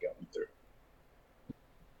character, he ain't going through.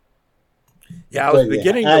 Yeah, I was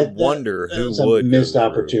beginning to wonder who would. Missed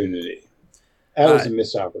opportunity. That was a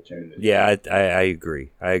missed opportunity. Yeah, I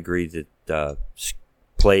agree. I agree that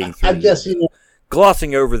playing through, I guess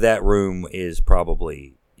glossing over that room is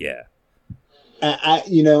probably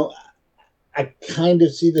I kind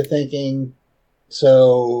of see the thinking.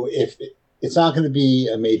 So if it's not going to be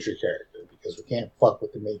a major character because we can't fuck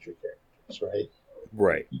with the major characters, right?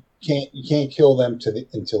 Right. You can't kill them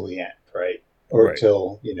until the end, right? Or right.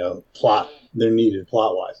 until they're needed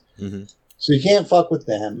plot wise. Mm-hmm. So you can't fuck with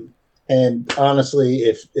them. And honestly,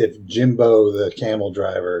 if Jimbo the camel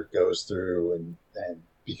driver goes through and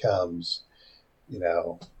becomes,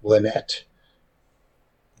 Lynette,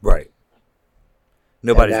 right?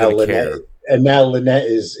 Nobody's going to care. And now Lynette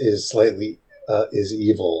is slightly is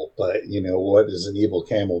evil, but what is an evil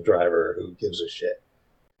camel driver who gives a shit?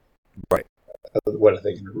 Right. What, are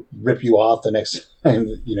they going to rip you off the next time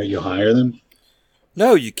you hire them?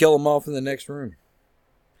 No, you kill them off in the next room.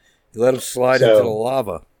 You let them slide into the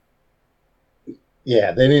lava.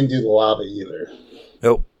 Yeah, they didn't do the lava either.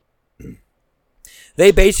 Nope.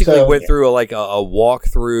 They basically went through a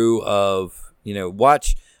walkthrough of,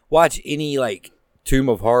 watch any like Tomb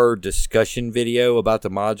of Horror discussion video about the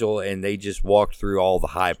module, and they just walked through all the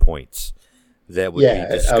high points that would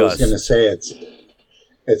be discussed. I was going to say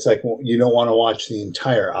it's like you don't want to watch the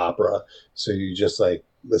entire opera, so you just like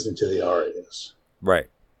listen to the arias. Right.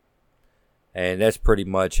 And that's pretty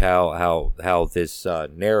much how this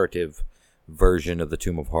narrative version of the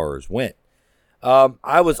Tomb of Horrors went.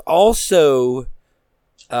 I was also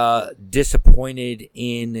disappointed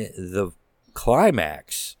in the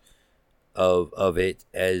climax of it,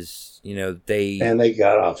 as they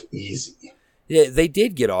got off easy. Yeah, they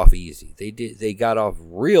did get off easy. They got off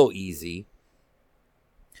real easy.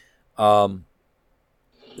 The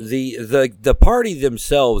party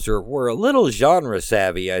themselves were a little genre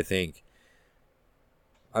savvy, I think.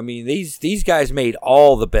 I mean, these guys made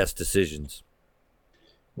all the best decisions.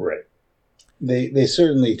 Right. They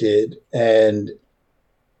certainly did. And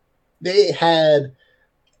they had,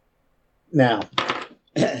 now,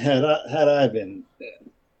 had I been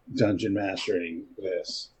dungeon mastering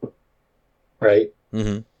this, right?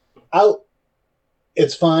 Mm-hmm.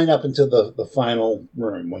 It's fine up until the final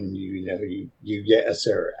room when you get a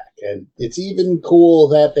Serac. And it's even cool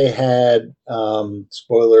that they had,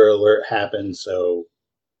 spoiler alert happen, so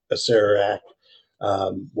a Serac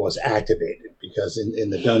was activated, because in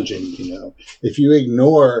the dungeon, if you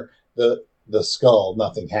ignore the skull,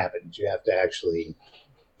 nothing happens. You have to actually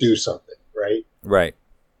do something, right? Right.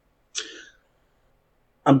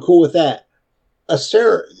 I'm cool with that.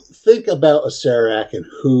 Think about a Serac and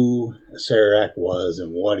who a Serac was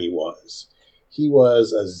and what he was. He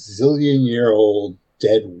was a zillion-year-old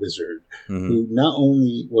dead wizard who not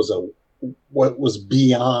only was what was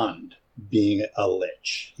beyond being a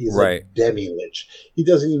lich. He's a demi-lich. He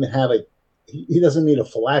doesn't even have he doesn't need a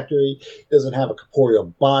phylactery. He doesn't have a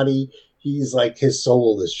corporeal body. He's like, his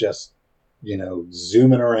soul is just,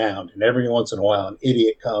 zooming around. And every once in a while, an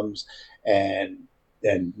idiot comes and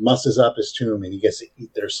musses up his tomb, and he gets to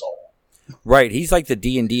eat their soul. Right. He's like the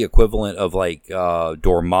D&D equivalent of like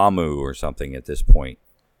Dormammu or something at this point.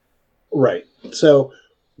 Right. So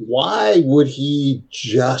why would he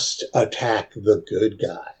just attack the good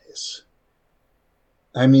guys?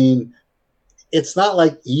 I mean, it's not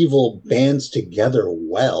like evil bands together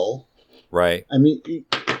well. Right. I mean,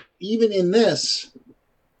 even in this,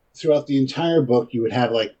 throughout the entire book, you would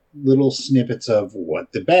have like little snippets of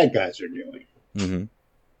what the bad guys are doing. Mm-hmm.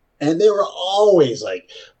 And they were always like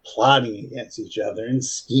plotting against each other and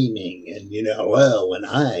scheming. And, when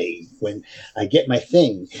I get my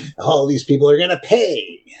thing, all these people are going to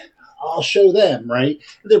pay. I'll show them, right?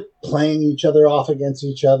 They're playing each other off against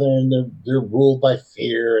each other, and they're ruled by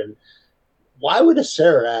fear. And why would a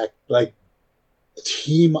Serac like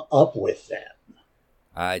team up with them?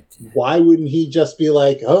 Why wouldn't he just be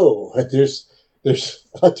like, oh, there's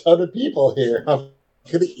a ton of people here. I'm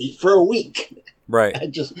going to eat for a week. Right. I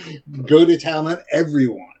just go to town on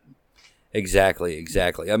everyone. Exactly.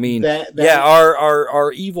 I mean,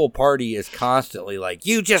 our evil party is constantly like,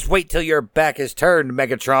 you just wait till your back is turned,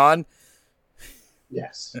 Megatron.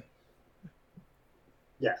 Yes.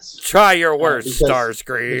 Yes. Try your worst,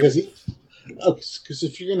 Starscream. Because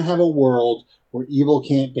if you're going to have a world where evil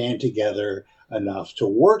can't band together enough to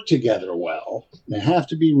work together well, they have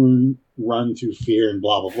to be run through fear and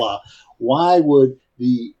blah, blah, blah. Why would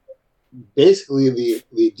basically the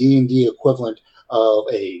D&D equivalent of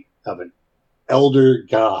an elder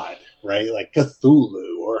god, right? Like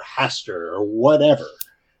Cthulhu or Hastur or whatever,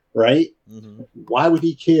 right? Mm-hmm. Why would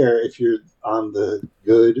he care if you're on the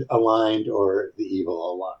good aligned or the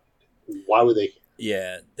evil aligned? Why would they care?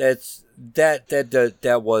 Yeah,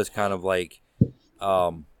 that was kind of like,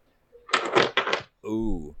 why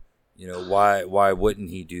wouldn't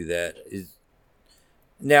he do that?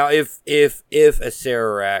 Now if a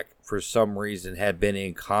Serac, for some reason, had been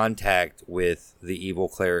in contact with the evil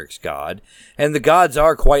cleric's god. And the gods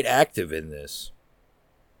are quite active in this,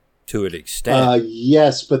 to an extent.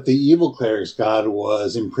 Yes, but the evil cleric's god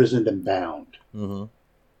was imprisoned and bound.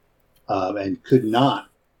 Mm-hmm. And could not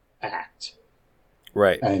act.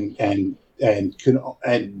 Right. And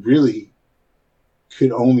really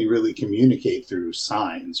could only really communicate through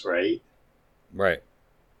signs, right? Right.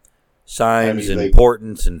 Signs and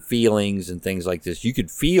portents and feelings and things like this. You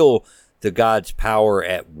could feel the god's power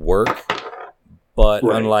at work, but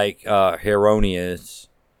unlike Hieronymus,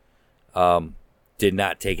 did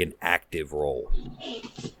not take an active role.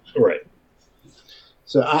 Right.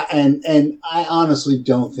 So I honestly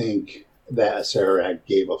don't think that Acererak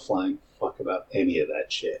gave a flying fuck about any of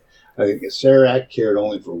that shit. I think Acererak cared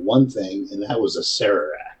only for one thing, and that was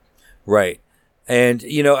Acererak. Right. And,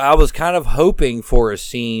 I was kind of hoping for a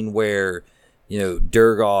scene where,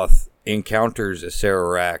 Durgoth encounters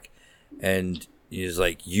Acererak and he's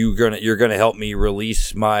like, you're gonna help me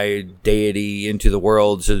release my deity into the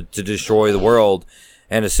world to destroy the world.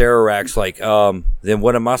 And Acererak's like, then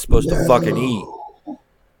what am I supposed to fucking eat?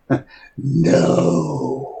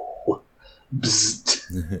 No.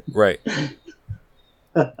 Right.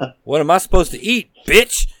 What am I supposed to eat,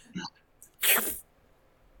 bitch?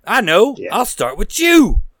 I know. Yeah. I'll start with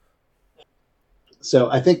you. So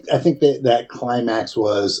I think that climax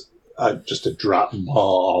was just a drop ball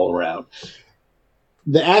all around.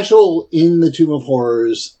 The actual in the Tomb of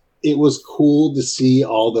Horrors, it was cool to see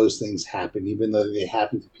all those things happen, even though they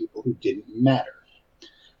happened to people who didn't matter.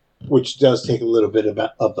 Which does take a little bit of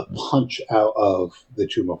the punch out of the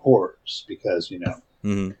Tomb of Horrors, because,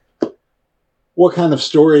 mm-hmm. What kind of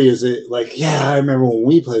story is it? Like, yeah, I remember when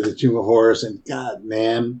we played the Tomb of Horrors, and God,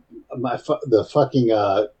 man,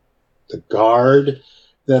 the guard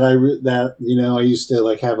that I used to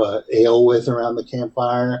like have a ale with around the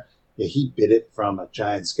campfire. Yeah, he bit it from a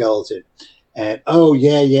giant skeleton, and oh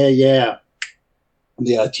yeah,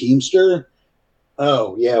 the Teamster.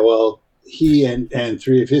 Oh yeah, well. He and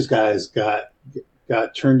three of his guys got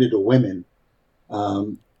turned into women,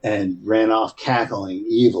 and ran off cackling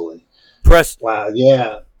evilly. Press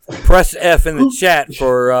F in the chat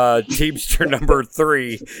for Teamster number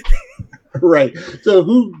 3. Right.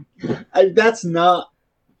 So that's not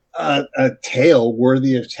a tale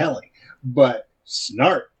worthy of telling, but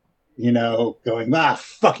Snart, going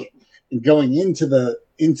fuck it, and going into the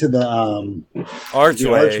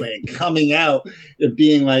archway and coming out and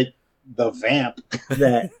being like the vamp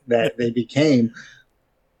that they became.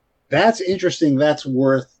 That's interesting. That's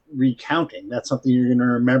worth recounting. That's something you're going to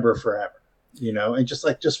remember forever, and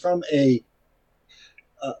just from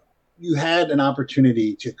you had an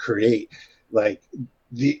opportunity to create like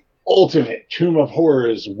the ultimate Tomb of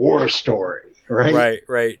Horrors war story, right?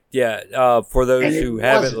 Right. Yeah. For those who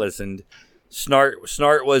haven't listened,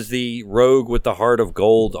 Snart was the rogue with the heart of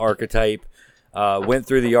gold archetype, went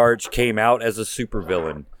through the arch, came out as a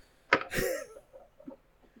supervillain.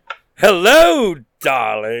 Hello,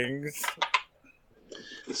 darlings.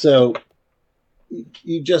 So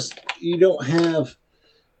you don't have.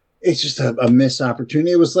 It's just a missed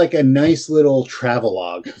opportunity. It was like a nice little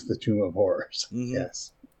travelogue of the Tomb of Horrors, mm-hmm.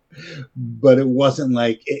 Yes, but it wasn't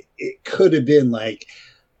like it could have been like.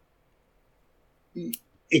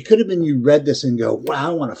 It could have been you read this and go, wow,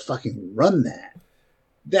 I want to fucking run that.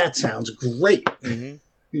 That sounds great. Mm-hmm.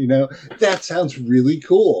 That sounds really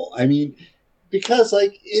cool. I mean, because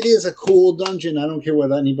like it is a cool dungeon. I don't care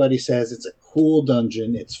what anybody says. It's a cool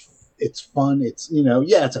dungeon. It's fun. It's,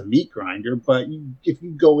 it's a meat grinder, but if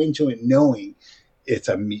you go into it knowing it's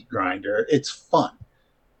a meat grinder, it's fun.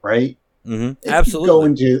 Right? Mm-hmm.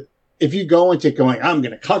 Absolutely. If you go into going, I'm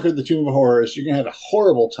going to conquer the Tomb of Horrors, you're going to have a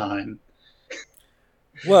horrible time.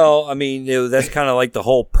 Well, I mean, that's kind of like the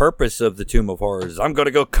whole purpose of the Tomb of Horrors. I'm going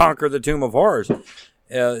to go conquer the Tomb of Horrors,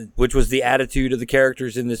 which was the attitude of the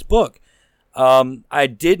characters in this book. I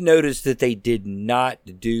did notice that they did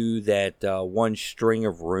not do that one string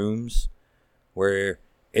of rooms where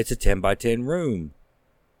it's a 10 by 10 room.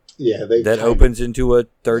 Yeah, that opens into a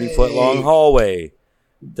 30-foot long hallway.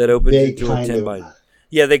 That opens into a 10 by.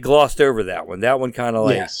 Yeah, they glossed over that one. That one kind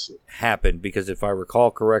of happened because if I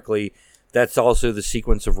recall correctly. That's also the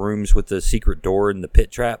sequence of rooms with the secret door and the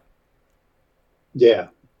pit trap. Yeah.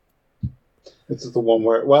 That's the one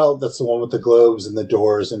that's the one with the globes and the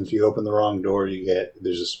doors. And if you open the wrong door,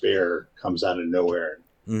 there's a spear comes out of nowhere.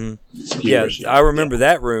 Mm-hmm. Yeah, I remember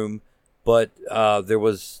that room, but there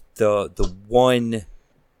was the one,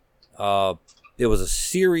 it was a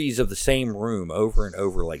series of the same room over and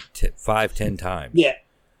over, like 5-10 times. Yeah.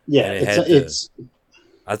 Yeah.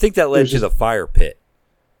 I think that led to the fire pit.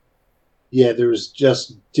 Yeah, there was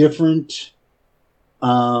just different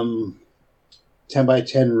 10 by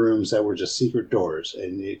 10 rooms that were just secret doors,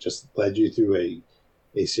 and it just led you through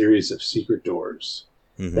a series of secret doors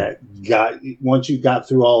that got, once you got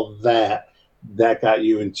through all that got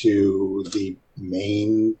you into the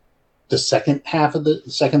second half of the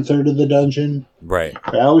second third of the dungeon. Right.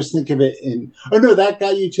 I always think of it that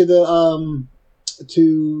got you to the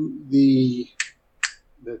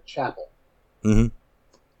chapel. Mm-hmm.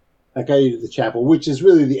 That got you to the chapel, which is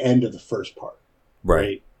really the end of the first part.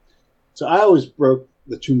 Right. So I always broke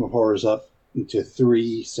the Tomb of Horrors up into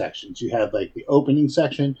 3 sections. You have like the opening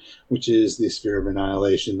section, which is the Sphere of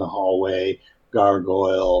Annihilation, the hallway,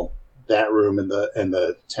 gargoyle, that room, and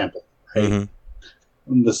the temple. Right. Mm-hmm.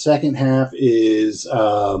 The second half is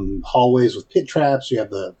hallways with pit traps. You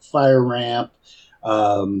have the fire ramp.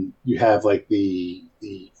 You have like the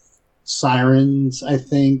sirens, I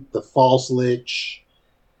think, the false lich.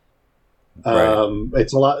 Right.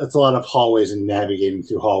 It's a lot of hallways and navigating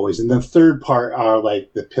through hallways. And the third part are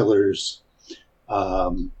like the pillars,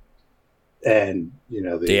 and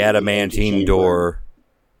the adamantine door.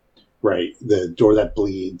 Right, the door that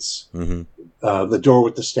bleeds. Mm-hmm. The door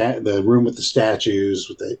with the room with the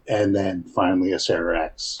statues, and then finally a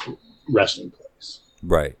Sarax resting place.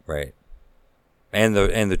 Right. And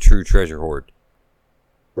the true treasure hoard.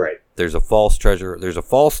 Right. There's a false treasure. There's a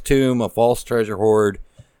false tomb, a false treasure hoard,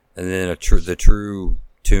 and then the true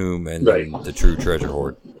tomb, and then the true treasure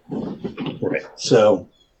hoard. Right. So,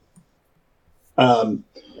 I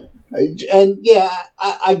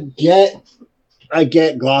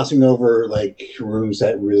get glossing over like rooms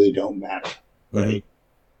that really don't matter, right?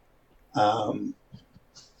 Mm-hmm.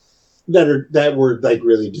 That were like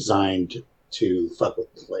really designed to fuck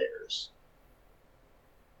with players,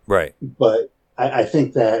 right? But I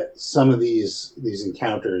think that some of these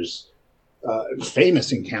encounters,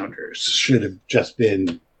 famous encounters, should have just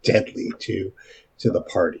been deadly to the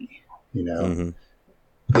party. Mm-hmm.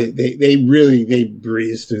 They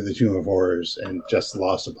breezed through the Tomb of Horrors and just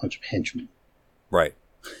lost a bunch of henchmen. Right.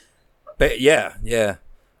 But yeah.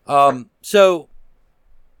 So,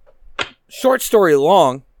 short story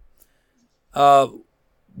long,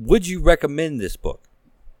 would you recommend this book?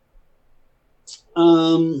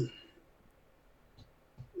 I'm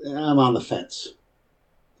on the fence.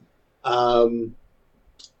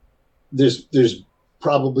 There's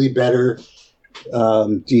probably better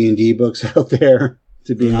D&D books out there,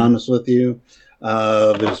 to be honest with you.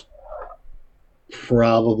 There's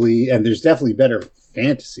definitely better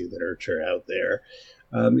fantasy literature out there.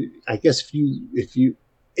 I guess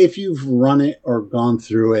if you've run it or gone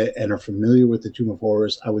through it and are familiar with the Tomb of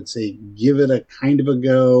Horrors, I would say give it a kind of a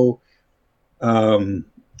go,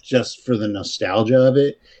 just for the nostalgia of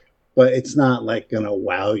it. But it's not like gonna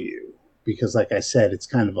wow you, because like I said, it's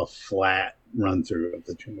kind of a flat run through of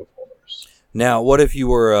the Tomb of Horrors. Now, what if you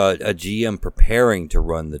were a GM preparing to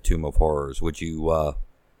run the Tomb of Horrors? Would you,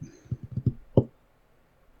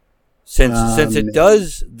 since it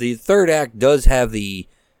does, the third act does have the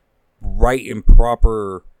right and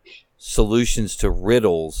proper solutions to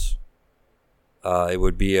riddles, it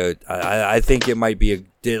would be I think it might be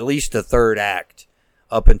at least a third act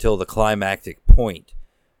up until the climactic point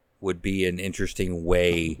would be an interesting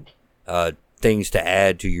way, things to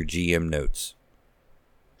add to your GM notes.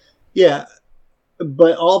 Yeah.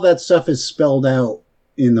 But all that stuff is spelled out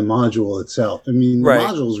in the module itself. I mean, the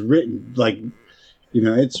module is written like,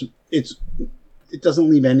 it doesn't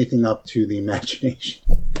leave anything up to the imagination.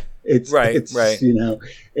 It's it's Gary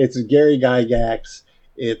Gygax.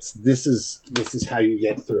 This is how you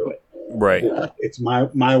get through it. Right. It's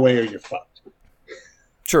my way or you're fucked.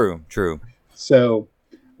 True. So,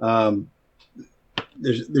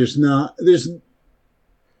 there's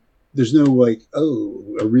no like,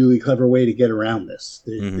 a really clever way to get around this.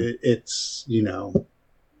 It's,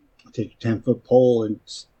 take your 10-foot pole and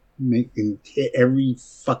hit every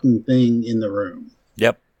fucking thing in the room.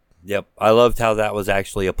 Yep. I loved how that was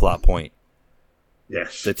actually a plot point.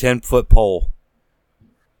 Yes. The 10-foot pole.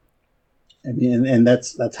 I mean, and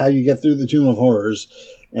that's how you get through the Tomb of Horrors.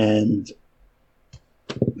 And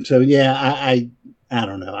so, yeah, I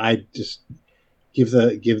don't know. I just give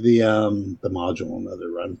the module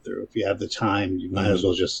another run through. If you have the time, you might as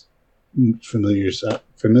well just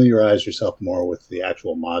familiarize yourself more with the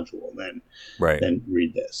actual module than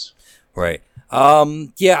read this. Right.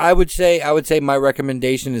 I would say my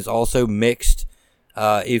recommendation is also mixed.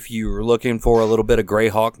 If you're looking for a little bit of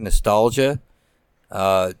Greyhawk nostalgia,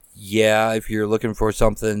 if you're looking for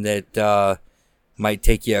something that might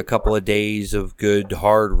take you a couple of days of good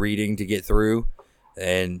hard reading to get through,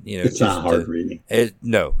 and it's not hard reading.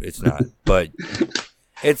 No, it's not. But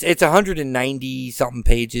It's 190 something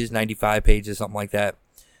pages, 95 pages, something like that.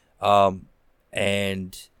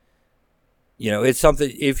 And it's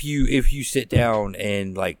something if you sit down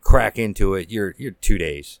and like crack into it, you're 2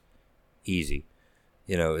 days easy.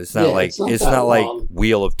 It's not it's not like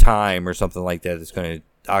Wheel of Time or something like that that's going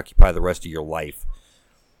to occupy the rest of your life.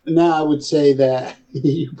 Now, I would say that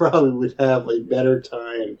you probably would have a better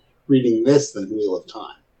time reading this than Wheel of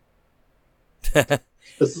Time.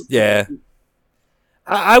 Yeah.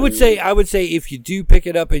 I would say if you do pick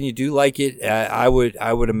it up and you do like it, I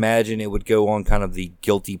would imagine it would go on kind of the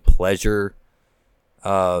guilty pleasure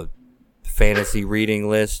fantasy reading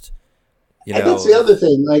list. And that's the other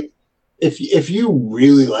thing. Like, if you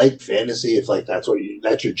really like fantasy, if like that's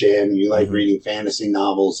your jam, and you like reading fantasy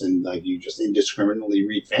novels, and like you just indiscriminately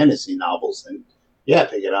read fantasy novels, then yeah,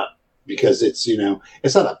 pick it up because it's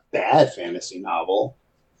it's not a bad fantasy novel,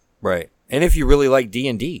 right? And if you really like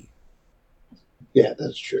D&D, yeah,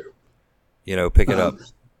 that's true. Pick it up.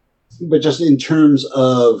 But just in terms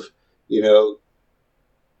of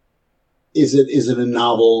is it a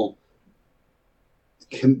novel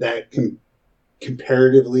that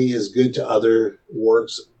comparatively is good to other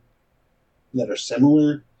works that are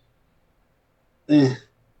similar? It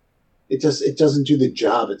doesn't do the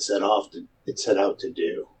job it set out to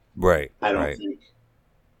do. Right. I don't think.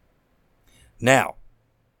 Now,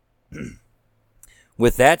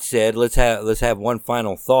 with that said, let's have one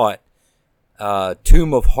final thought.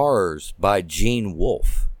 Tomb of Horrors by Gene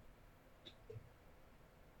Wolfe.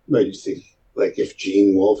 What do you think? Like if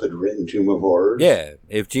Gene Wolfe had written Tomb of Horrors? Yeah,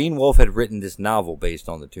 if Gene Wolfe had written this novel based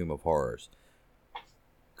on the Tomb of Horrors,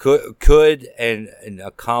 could an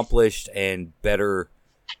accomplished and better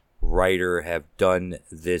writer have done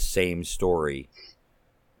this same story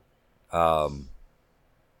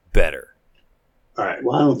better? All right.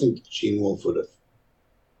 Well, I don't think Gene Wolfe would have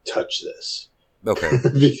touched this. Okay.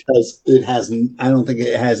 Because I don't think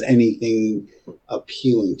it has anything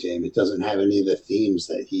appealing to him. It doesn't have any of the themes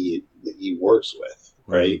that he works with,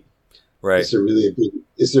 right? Right. Is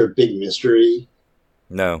there a big mystery?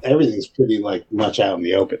 No. Everything's pretty much out in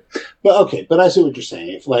the open. But okay, but I see what you're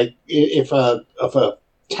saying. If a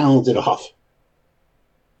talented author,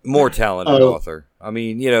 more talented author. I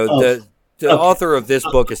mean, the author of this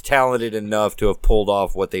book is talented enough to have pulled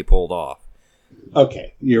off what they pulled off.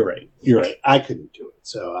 Okay, you're right. I couldn't do it,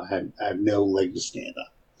 so I have no leg to stand on.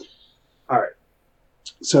 All right.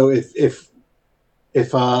 So if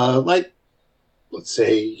let's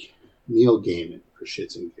say Neil Gaiman, for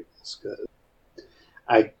shits and giggles, because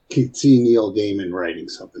I could see Neil Gaiman writing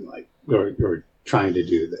something or trying to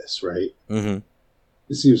do this, right? Mm-hmm.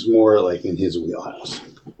 It seems more like in his wheelhouse.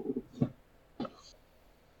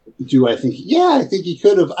 Do I think? Yeah, I think he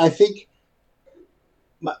could have. I think.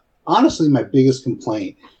 Honestly, my biggest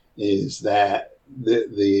complaint is that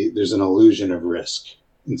there's an illusion of risk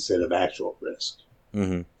instead of actual risk.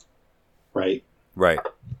 Mm-hmm. Right? Right.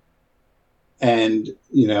 And,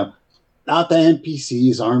 not that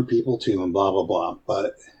NPCs aren't people too and blah, blah, blah.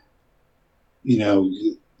 But,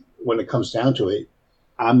 when it comes down to it,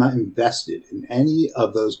 I'm not invested in any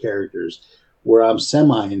of those characters where I'm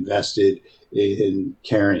semi-invested in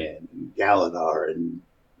Carrion, and Galadar, and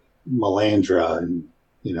Melandra, and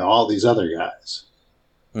all these other guys.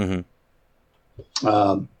 Mm-hmm.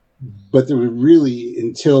 But there were really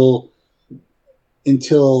until they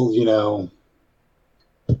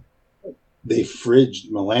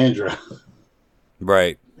fridged Melandra.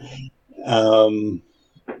 Right.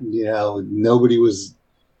 Nobody was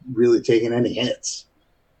really taking any hits.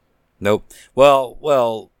 Nope.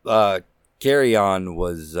 Well, Carrion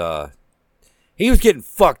was he was getting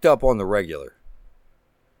fucked up on the regular.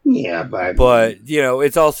 Yeah, but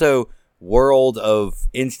it's also world of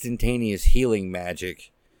instantaneous healing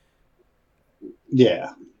magic.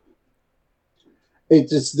 Yeah, it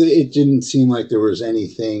didn't seem like there was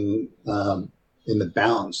anything in the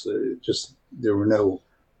balance. There were no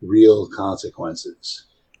real consequences.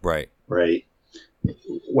 Right. When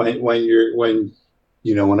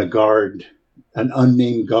a guard, an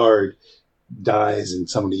unnamed guard, dies and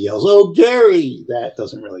somebody yells, "Oh, Gary!" That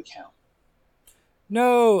doesn't really count.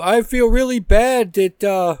 No, I feel really bad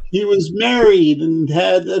that he was married and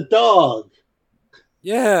had a dog.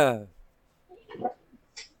 Yeah.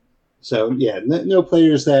 So yeah, no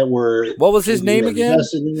players that were. What was his name again?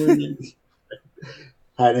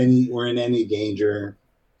 Were in any danger.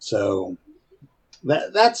 So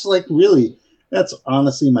that's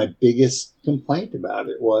honestly my biggest complaint about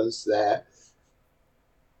it was that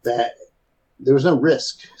there was no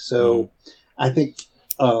risk. So I think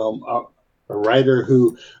a writer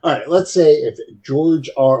who, all right, let's say if George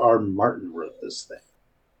R.R. Martin wrote this thing,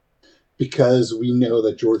 because we know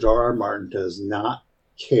that George R.R. Martin does not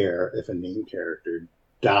care if a named character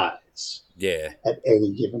dies. Yeah. At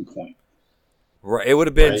any given point. Right. It would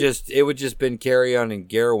have been it would just been Carrion and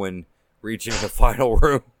Garwin reaching the final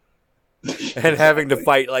room and having to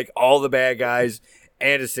fight like all the bad guys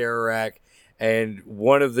and a Sararak, and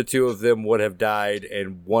one of the two of them would have died,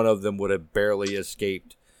 and one of them would have barely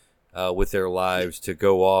escaped with their lives to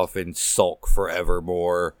go off and sulk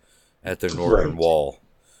forevermore at the Northern Wall.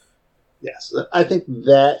 Yes, I think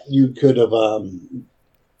that you could have.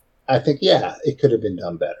 I think it could have been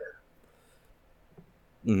done better.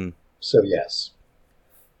 Mm-hmm. So yes.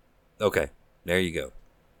 Okay, there you go.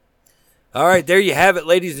 All right, there you have it,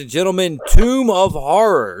 ladies and gentlemen. Tomb of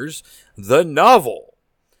Horrors, the novel.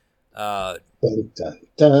 Dun, dun,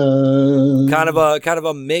 dun. Kind of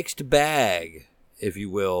a mixed bag, if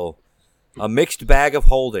you will, a mixed bag of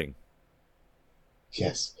holding.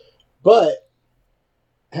 Yes, but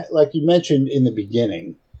like you mentioned in the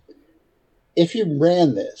beginning, if you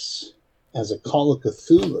ran this as a Call of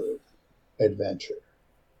Cthulhu adventure,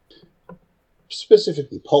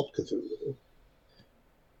 specifically Pulp Cthulhu,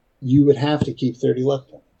 you would have to keep 30 luck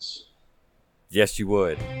points. Yes, you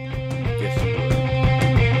would.